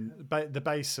 exactly. And the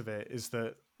base of it is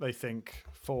that they think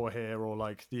Here or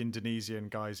like the Indonesian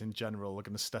guys in general are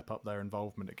going to step up their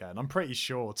involvement again. I'm pretty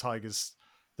sure Tiger's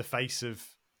the face of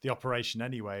the operation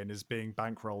anyway, and is being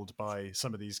bankrolled by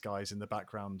some of these guys in the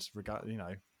background,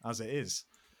 as it is.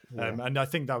 Yeah. And I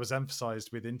think that was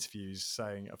emphasised with interviews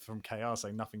from KR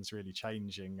saying nothing's really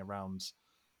changing around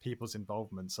people's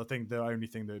involvements. I think the only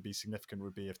thing that would be significant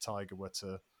would be if Tiger were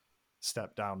to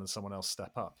step down and someone else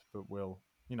step up. But who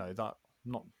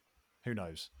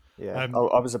knows? Yeah,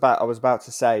 I was about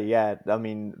to say, yeah. I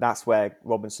mean, that's where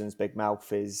Robinson's big mouth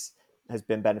has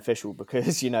been beneficial,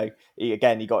 because he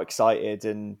got excited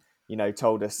and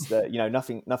told us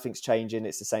that nothing's changing.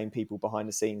 It's the same people behind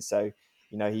the scenes. So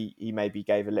he maybe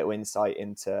gave a little insight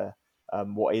into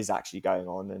what is actually going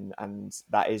on, and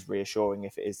that is reassuring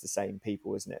if it is the same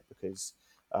people, isn't it? Because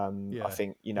I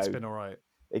think it's been all right.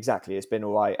 Exactly, it's been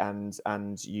all right,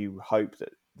 and you hope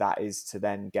that is to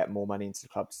then get more money into the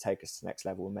club to take us to the next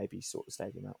level and maybe sort the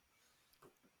stadium out.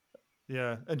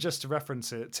 Yeah, and just to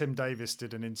reference it, Tim Davis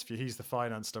did an interview. He's the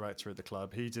finance director at the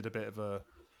club. He did a bit of a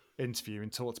interview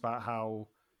and talked about how,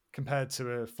 compared to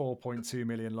a 4.2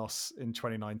 million loss in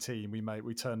 2019,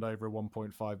 we turned over a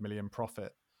 1.5 million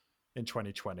profit in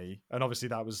 2020, and obviously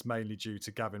that was mainly due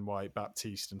to Gavin White,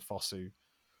 Baptiste, and Fosu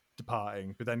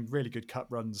departing. But then really good cup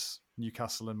runs,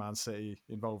 Newcastle and Man City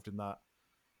involved in that.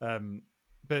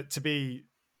 But to be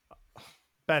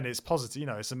Ben, it's positive.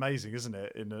 It's amazing, isn't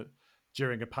it?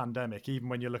 During a pandemic, even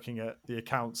when you're looking at the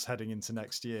accounts heading into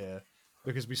next year,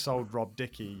 because we sold Rob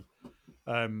Dickie,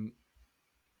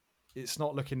 it's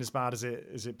not looking as bad as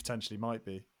it potentially might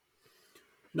be.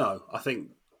 No, I think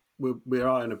we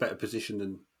are in a better position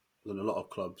than a lot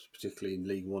of clubs, particularly in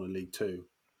League One and League Two.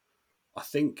 I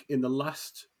think in the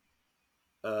last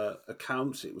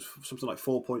accounts, it was something like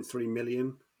 4.3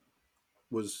 million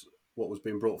was what was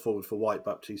being brought forward for White,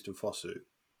 Baptiste and Fosu.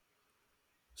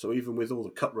 So even with all the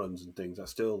cup runs and things,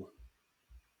 that's still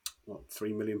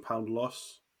 £3 million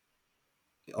loss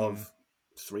of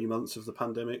 3 months of the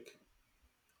pandemic.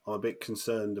 I'm a bit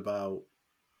concerned about,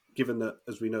 given that,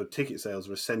 as we know, ticket sales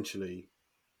are essentially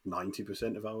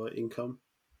 90% of our income.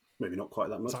 Maybe not quite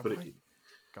that much, but right?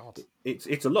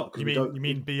 it's a lot. You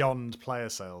mean beyond player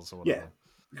sales or whatever? Yeah,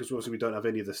 because obviously we don't have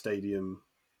any of the stadium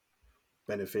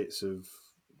benefits of,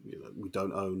 we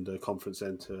don't own the conference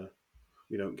centre.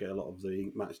 We don't get a lot of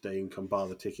the match day income, bar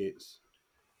the tickets.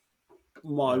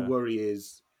 My worry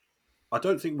is, I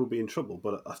don't think we'll be in trouble,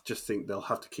 but I just think they'll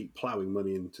have to keep ploughing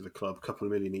money into the club, a couple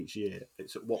of million each year.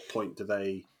 It's at what point do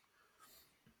they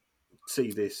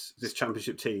see this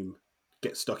championship team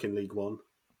get stuck in League One?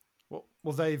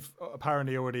 Well, they've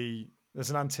apparently already, there's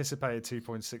an anticipated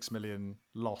 2.6 million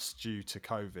loss due to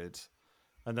COVID.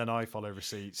 And then I follow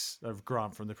receipts of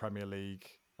grant from the Premier League.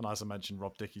 And as I mentioned,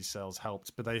 Rob Dickey's sales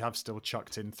helped, but they have still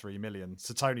chucked in 3 million.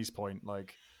 So Tony's point,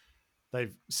 like,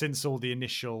 they've, since all the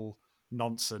initial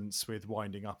nonsense with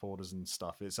winding up orders and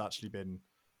stuff, it's actually been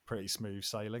pretty smooth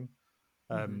sailing.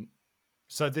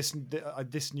 So this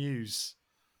news,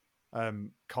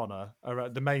 Connor,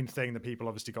 the main thing that people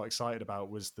obviously got excited about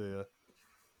was the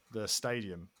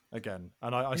stadium again.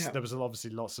 And there was obviously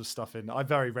lots of stuff in. I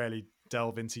very rarely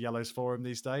delve into Yellow's forum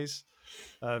these days,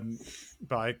 but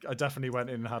I definitely went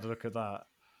in and had a look at that.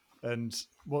 And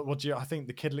what do you? I think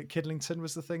the Kidlington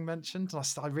was the thing mentioned.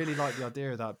 I really like the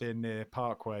idea of that being near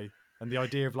Parkway, and the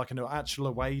idea of like an actual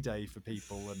away day for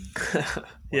people. And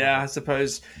yeah, I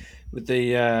suppose with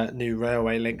the new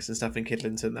railway links and stuff in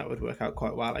Kidlington, that would work out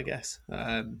quite well, I guess.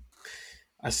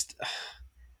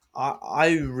 I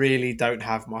really don't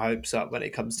have my hopes up when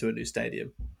it comes to a new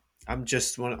stadium. I'm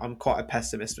quite a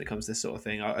pessimist when it comes to this sort of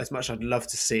thing. As much as I'd love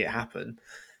to see it happen,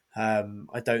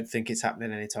 I don't think it's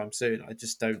happening anytime soon. I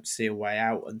just don't see a way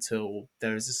out until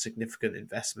there is a significant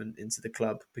investment into the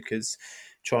club, because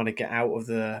trying to get out of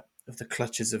the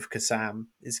clutches of Kassam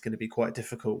is going to be quite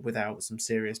difficult without some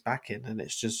serious backing, and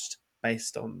it's just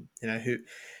based on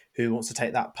who wants to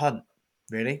take that punt,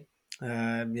 really. We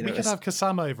could have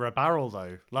Kassam over a barrel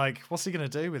though. Like, what's he going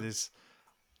to do with his?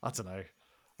 I don't know.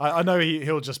 I know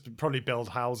he'll just probably build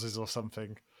houses or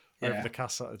something over the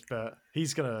Casa, but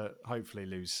he's going to hopefully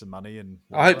lose some money, and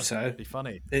I hope so. It'd be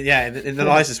funny. Yeah, in the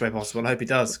nicest way possible. I hope he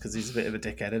does, because he's a bit of a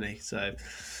dickhead, isn't he? So,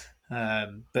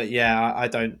 but yeah, I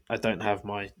don't have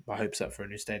my hopes up for a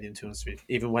new stadium, to be honest with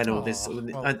you. Even when all this,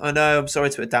 I know, I'm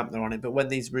sorry to put a dampener on it, but when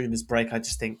these rumours break, I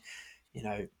just think,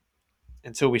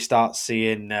 until we start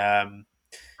seeing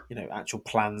actual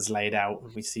plans laid out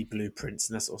and we see blueprints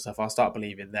and that sort of stuff, I'll start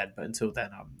believing then. But until then,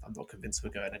 I'm not convinced we're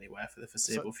going anywhere for the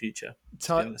foreseeable future, to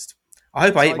be honest. I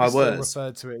hope I eat my words.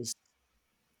 Referred to it as,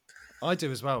 I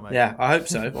do as well, mate. Yeah, I hope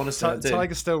so. Honestly,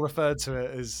 Tiger still referred to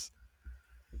it as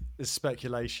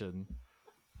speculation.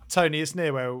 Tony, it's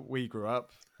near where we grew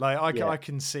up. Like I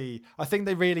can see. I think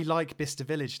they really like Bicester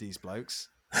Village, these blokes.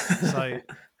 So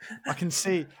I can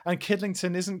see. And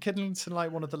isn't Kidlington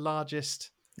like one of the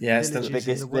largest? Yeah, it's the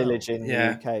biggest village in the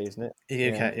UK, isn't it?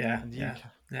 UK, yeah.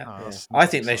 I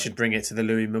think they should bring it to the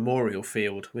Louis Memorial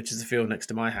Field, which is the field next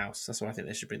to my house. That's why I think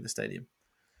they should bring the stadium,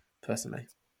 personally.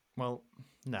 Well,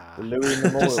 nah. The Louis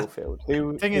Memorial Field. Who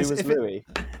was Louis?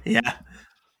 Yeah.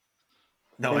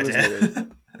 No idea.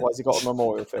 Why has he got a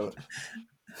memorial field?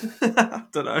 I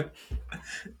don't know.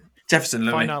 Jefferson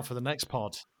Louis. Find out for the next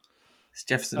pod. It's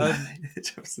Jefferson Louis.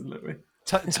 Jefferson Louis.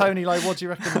 Tony, like, what do you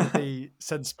reckon would be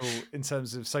sensible in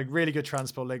terms of, so really good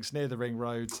transport links near the ring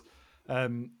road,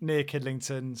 near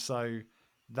Kidlington, so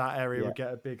that area would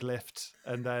get a big lift.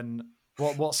 And then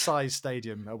what size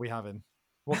stadium are we having?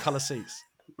 What colour seats?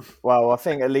 Well, I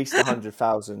think at least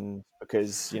 100,000,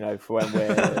 because for when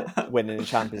we're winning the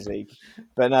Champions League.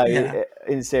 But no,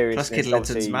 in seriousness, plus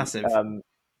Kidlington's massive.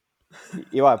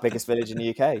 You are the biggest village in the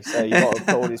UK, so you've got to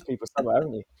put all these people somewhere,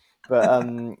 haven't you? But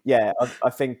I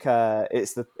think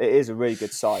it is a really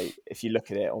good site if you look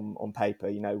at it on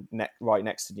paper. Right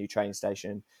next to the new train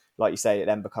station, like you say, it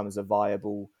then becomes a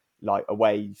viable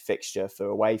away fixture for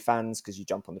away fans, because you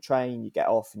jump on the train, you get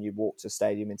off, and you walk to the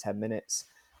stadium in 10 minutes.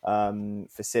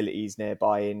 Facilities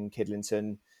nearby in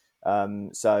Kidlington,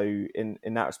 so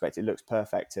in that respect, it looks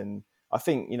perfect. And I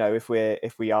think if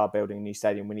we are building a new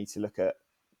stadium, we need to look at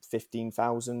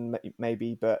 15,000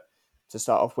 maybe, but to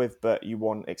start off with, but you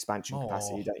want expansion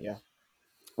capacity, don't you?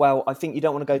 Well, I think you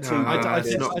don't want to go too.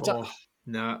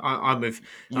 No, I'm with.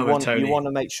 You want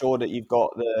to make sure that you've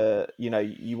got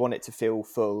you want it to feel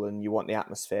full, and you want the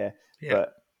atmosphere,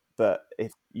 but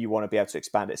if you want to be able to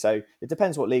expand it, so it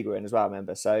depends what league we're in as well.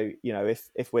 Remember, so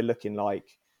if we're looking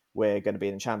like we're going to be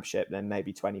in the Championship, then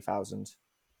maybe 20,000.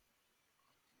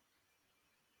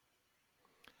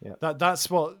 Yeah, that's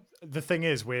what the thing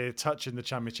is. We're touching the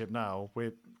Championship now.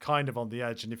 We're kind of on the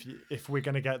edge, and if we're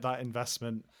going to get that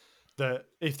investment, that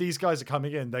if these guys are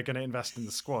coming in, they're going to invest in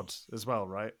the squad as well,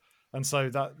 right? And so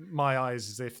that my eyes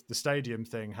is if the stadium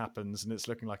thing happens and it's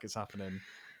looking like it's happening,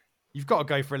 you've got to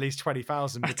go for at least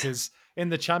 20,000 because in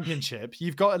the Championship,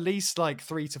 you've got at least like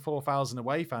 3,000 to 4,000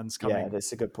 away fans coming. Yeah,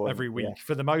 that's a good point. Every week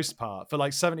for the most part, for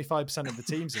like 75% of the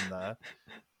teams in there,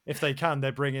 if they can,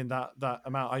 they're bringing that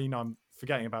amount. I'm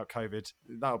forgetting about COVID.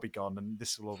 That'll be gone, and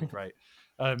this will all be great.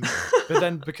 But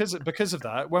then because of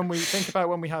that, when we think about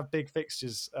when we have big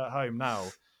fixtures at home now,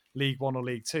 League One or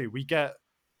League Two, we get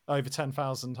over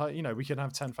 10,000. We can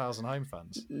have 10,000 home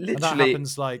fans, Literally, and that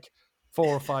happens like 4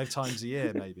 or 5 times a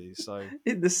year, maybe. So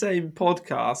in the same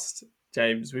podcast,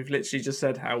 James, we've literally just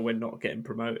said how we're not getting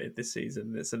promoted this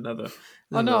season. It's another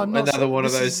one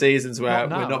of those seasons where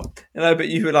we're not. But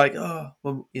you were like, oh,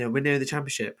 well, we're near the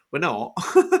Championship. We're not.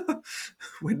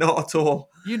 We're not at all.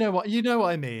 You know what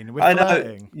I mean. We're I know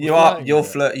flirting. you are. You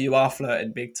are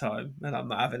flirting big time, and I'm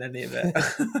not having any of it.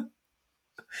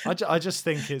 I just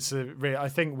think I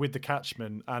think with the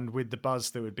catchment and with the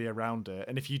buzz that would be around it,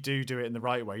 and if you do it in the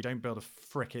right way, you don't build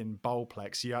a freaking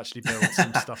bowlplex. You actually build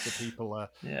some stuff that people are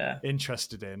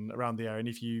interested in around the area. And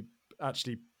if you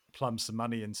actually plumb some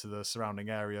money into the surrounding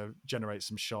area, generate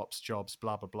some shops, jobs,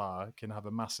 blah blah blah, it can have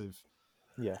a massive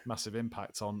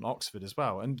impact on Oxford as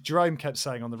well. And Jerome kept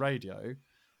saying on the radio,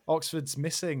 Oxford's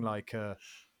missing like a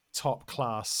top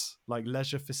class like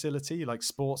leisure facility, like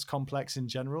sports complex in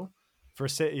general. For a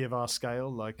city of our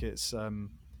scale, like it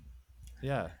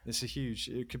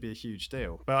could be a huge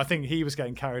deal. But I think he was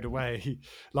getting carried away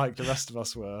like the rest of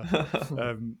us were.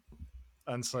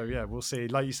 And so, we'll see.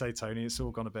 Like you say, Tony, it's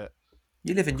all gone a bit.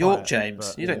 You live in York,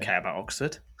 James. You don't care about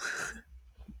Oxford.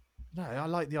 No, I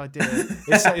like the idea.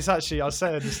 It's actually, I was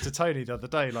saying this to Tony the other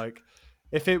day, like,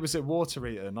 if it was at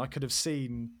Watereaton, I could have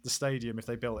seen the stadium if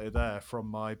they built it there from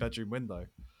my bedroom window.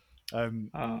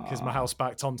 Because my house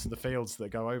backed onto the fields that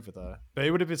go over there, but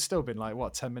it would have still been like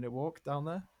 10-minute walk down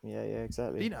there. Yeah,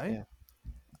 exactly. I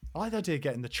like the idea of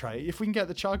getting the train. If we can get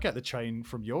the train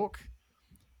from York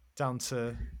down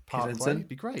to Parkway, it'd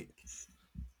be great.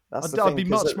 I'd be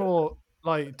much more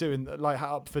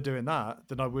up for doing that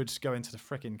than I would go into the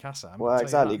frickin' Kassam. Well,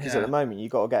 exactly, because at the moment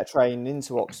you've got to get a train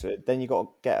into Oxford, then you've got to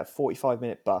get a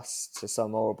 45-minute bus to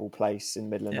some horrible place in the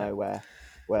middle of nowhere,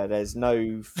 where there's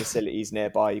no facilities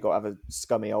nearby. You've got to have a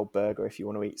scummy old burger if you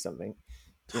want to eat something.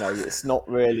 It's not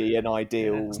really an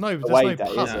ideal away day,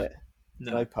 is it?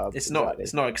 No pub. It's not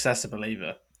accessible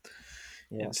either.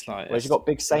 Yeah. Whereas you've got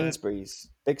big Sainsbury's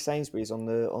on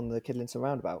the Kidlington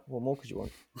roundabout. What more could you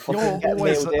want? You're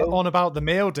always on about the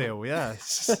meal deal. Yeah,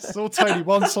 it's all Tony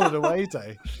wants on an away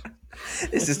day.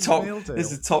 This is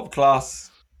top class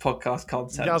podcast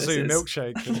content. Yazoo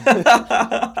milkshake.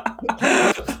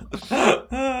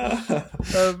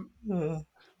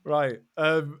 Right.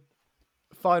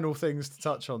 Final things to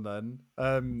touch on then.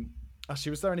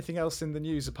 Actually, was there anything else in the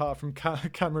news apart from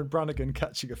Cameron Brannigan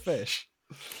catching a fish?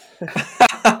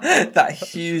 That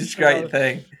huge, great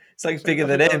thing. It's like bigger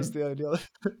than him. The only other.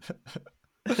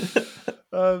 It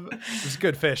was a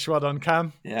good fish. Well done,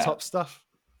 Cam. Yeah. Top stuff.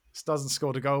 Still hasn't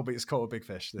scored a goal, but he's caught a big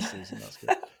fish this season. That's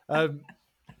good.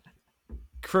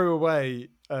 Crew away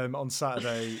on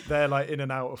Saturday. They're like in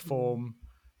and out of form.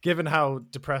 Given how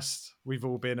depressed we've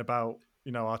all been about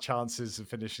our chances of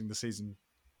finishing the season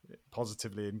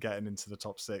positively and getting into the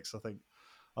top 6,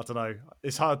 I don't know.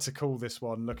 It's hard to call this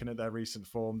one looking at their recent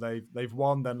form. They've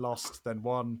won, then lost, then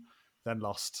won, then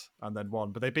lost, and then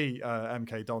won. But they beat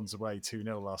MK Dons away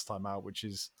 2-0 last time out, which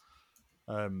is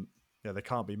they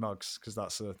can't be mugs because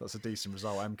that's a decent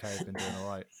result. MK have been doing all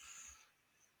right.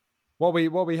 What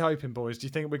we hoping, boys? Do you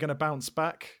think we're going to bounce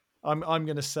back? I'm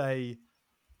going to say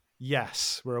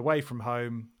yes. We're away from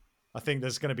home. I think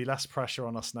there's going to be less pressure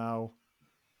on us now.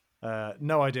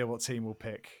 No idea what team we'll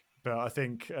pick. But I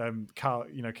think KR's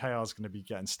going to be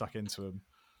getting stuck into them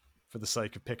for the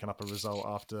sake of picking up a result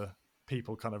after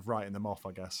people kind of writing them off,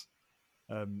 I guess.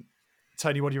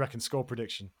 Tony, what do you reckon? Score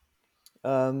prediction?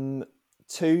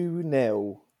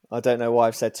 2-0. I don't know why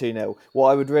I've said 2-0. What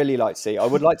I would really like to see, I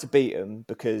would like to beat them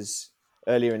because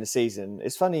earlier in the season,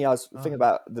 it's funny, I was thinking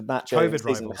about the match earlier in the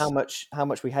season, how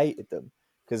much we hated them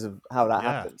because of how that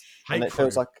happened. And it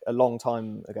feels like a long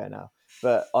time ago now.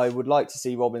 But I would like to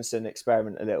see Robinson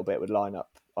experiment a little bit with lineup,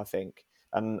 I think.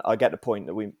 And I get the point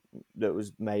that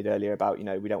was made earlier about, we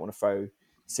don't want to throw the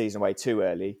season away too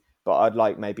early. But I'd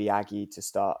like maybe Aggie to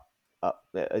start up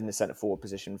in the centre forward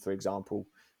position, for example.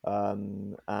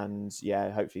 And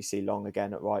hopefully see Long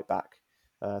again at right back,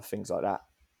 things like that.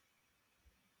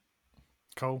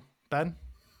 Cool. Ben?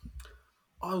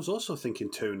 I was also thinking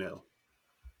 2-0.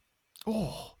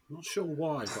 Oh, I'm not sure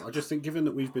why, but I just think given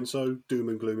that we've been so doom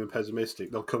and gloom and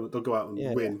pessimistic, they'll go out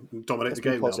and win and dominate the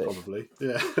game now, probably.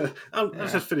 Yeah.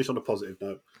 Let's just finish on a positive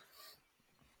note.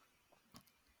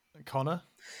 Connor,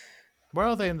 where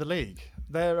are they in the league?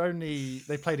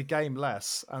 They played a game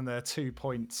less and they're 2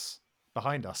 points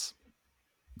behind us.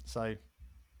 So,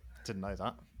 didn't know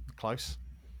that. Close.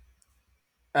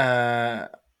 2-0.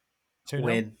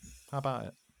 Win. How about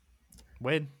it?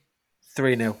 Win.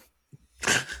 3-0.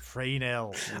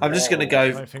 3-0. I'm just going to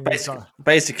go.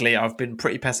 Basically, I've been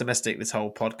pretty pessimistic this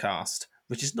whole podcast,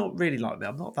 which is not really like me.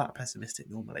 I'm not that pessimistic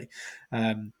normally.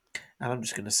 And I'm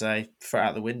just going to say, throw it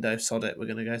out the window, sod it. We're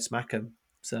going to go smack them.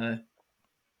 So,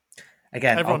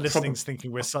 again, everyone listening's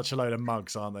thinking we're such a load of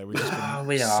mugs, aren't they? We've just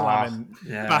been slamming,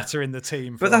 battering the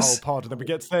team for the whole pod, and then we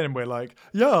get to the end and we're like,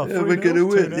 we're going to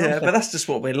win. Yeah, but that's just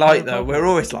what we're like, though. We're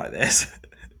always like this.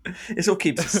 It all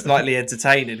keeps it slightly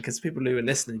entertaining because people who are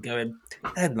listening going,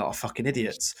 they're not fucking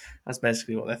idiots. That's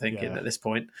basically what they're thinking at this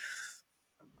point.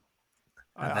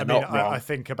 I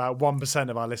think about 1%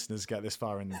 of our listeners get this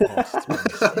far in the podcast.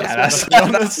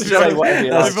 That's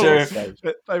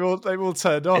true. They've all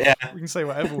turned off. Yeah. We can say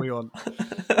whatever we want.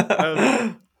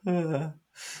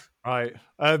 Right.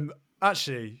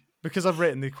 Actually, because I've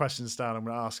written the questions down, I'm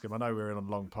going to ask them. I know we're in on a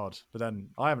long pod, but then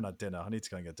I haven't had dinner. I need to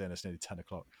go and get dinner. It's nearly 10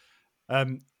 o'clock.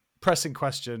 Pressing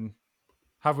question.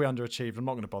 Have we underachieved? I'm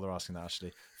not going to bother asking that,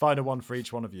 actually. Final one for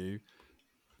each one of you.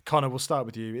 Connor, we'll start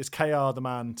with you. Is KR the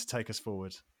man to take us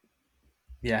forward?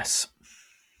 Yes.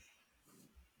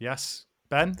 Yes.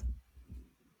 Ben?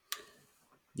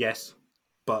 Yes,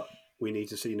 but we need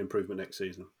to see an improvement next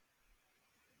season.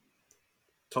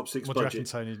 Top 6 what budget. Do you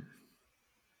reckon, Tony?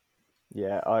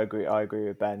 Yeah, I agree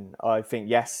with Ben. I think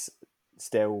yes,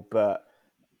 still, but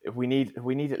we need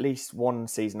at least one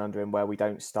season under him where we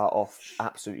don't start off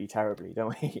absolutely terribly,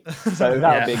 don't we? So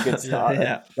that would be a good start.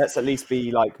 Yeah. Let's at least be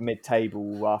like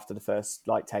mid-table after the first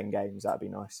 10 games. That'd be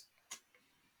nice.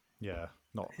 Yeah,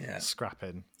 not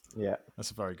scrapping. Yeah,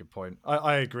 that's a very good point.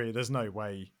 I agree. There's no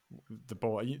way the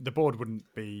board wouldn't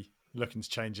be looking to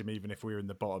change him even if we were in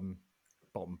the bottom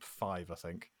 5. I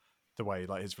think the way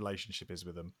his relationship is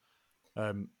with them.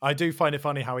 I do find it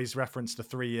funny how he's referenced a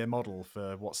 3-year model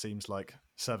for what seems like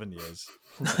 7 years.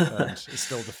 It's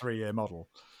still the 3-year model.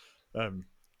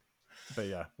 But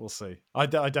yeah, we'll see. I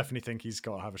definitely think he's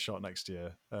got to have a shot next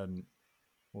year.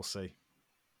 We'll see.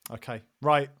 Okay,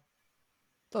 right.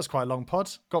 That's quite a long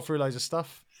pod. Got through loads of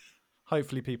stuff.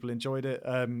 Hopefully people enjoyed it.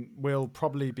 We'll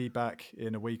probably be back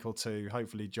in a week or two.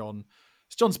 Hopefully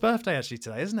it's John's birthday actually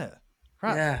today, isn't it?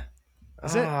 Crap. Yeah.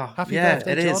 Is it? Happy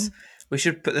birthday, it John. Is. We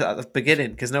should put that at the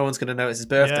beginning because no one's going to know it's his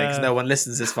birthday because no one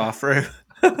listens this far through.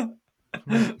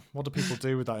 What do people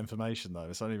do with that information though?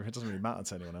 It doesn't really matter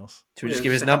to anyone else. Should we just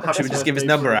give his number? Should we just give his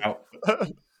number out?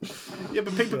 Yeah,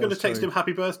 but people are going to text him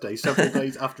happy birthday several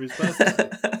days after his birthday.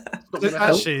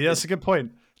 Actually, that's a good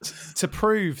point. To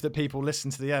prove that people listen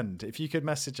to the end, if you could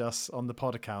message us on the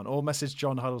pod account or message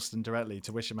John Huddleston directly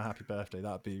to wish him a happy birthday,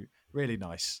 that would be really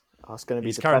nice. Oh, it's going to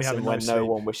be depressing when no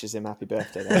one wishes him happy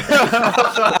birthday.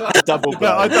 Double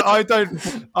blow.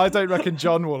 I don't reckon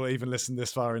John will even listen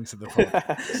this far into the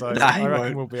pod. So I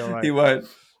reckon we'll be all right. He won't.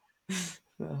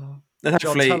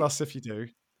 John, tell us if you do.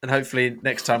 And hopefully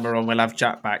next time we're on, we'll have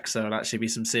Jack back, so it'll actually be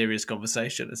some serious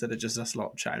conversation instead of just us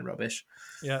lot chatting rubbish.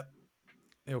 Yeah.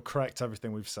 He'll correct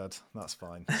everything we've said. That's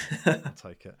fine. I'll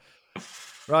take it.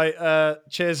 Right.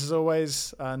 Cheers as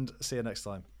always, and see you next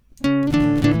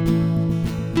time.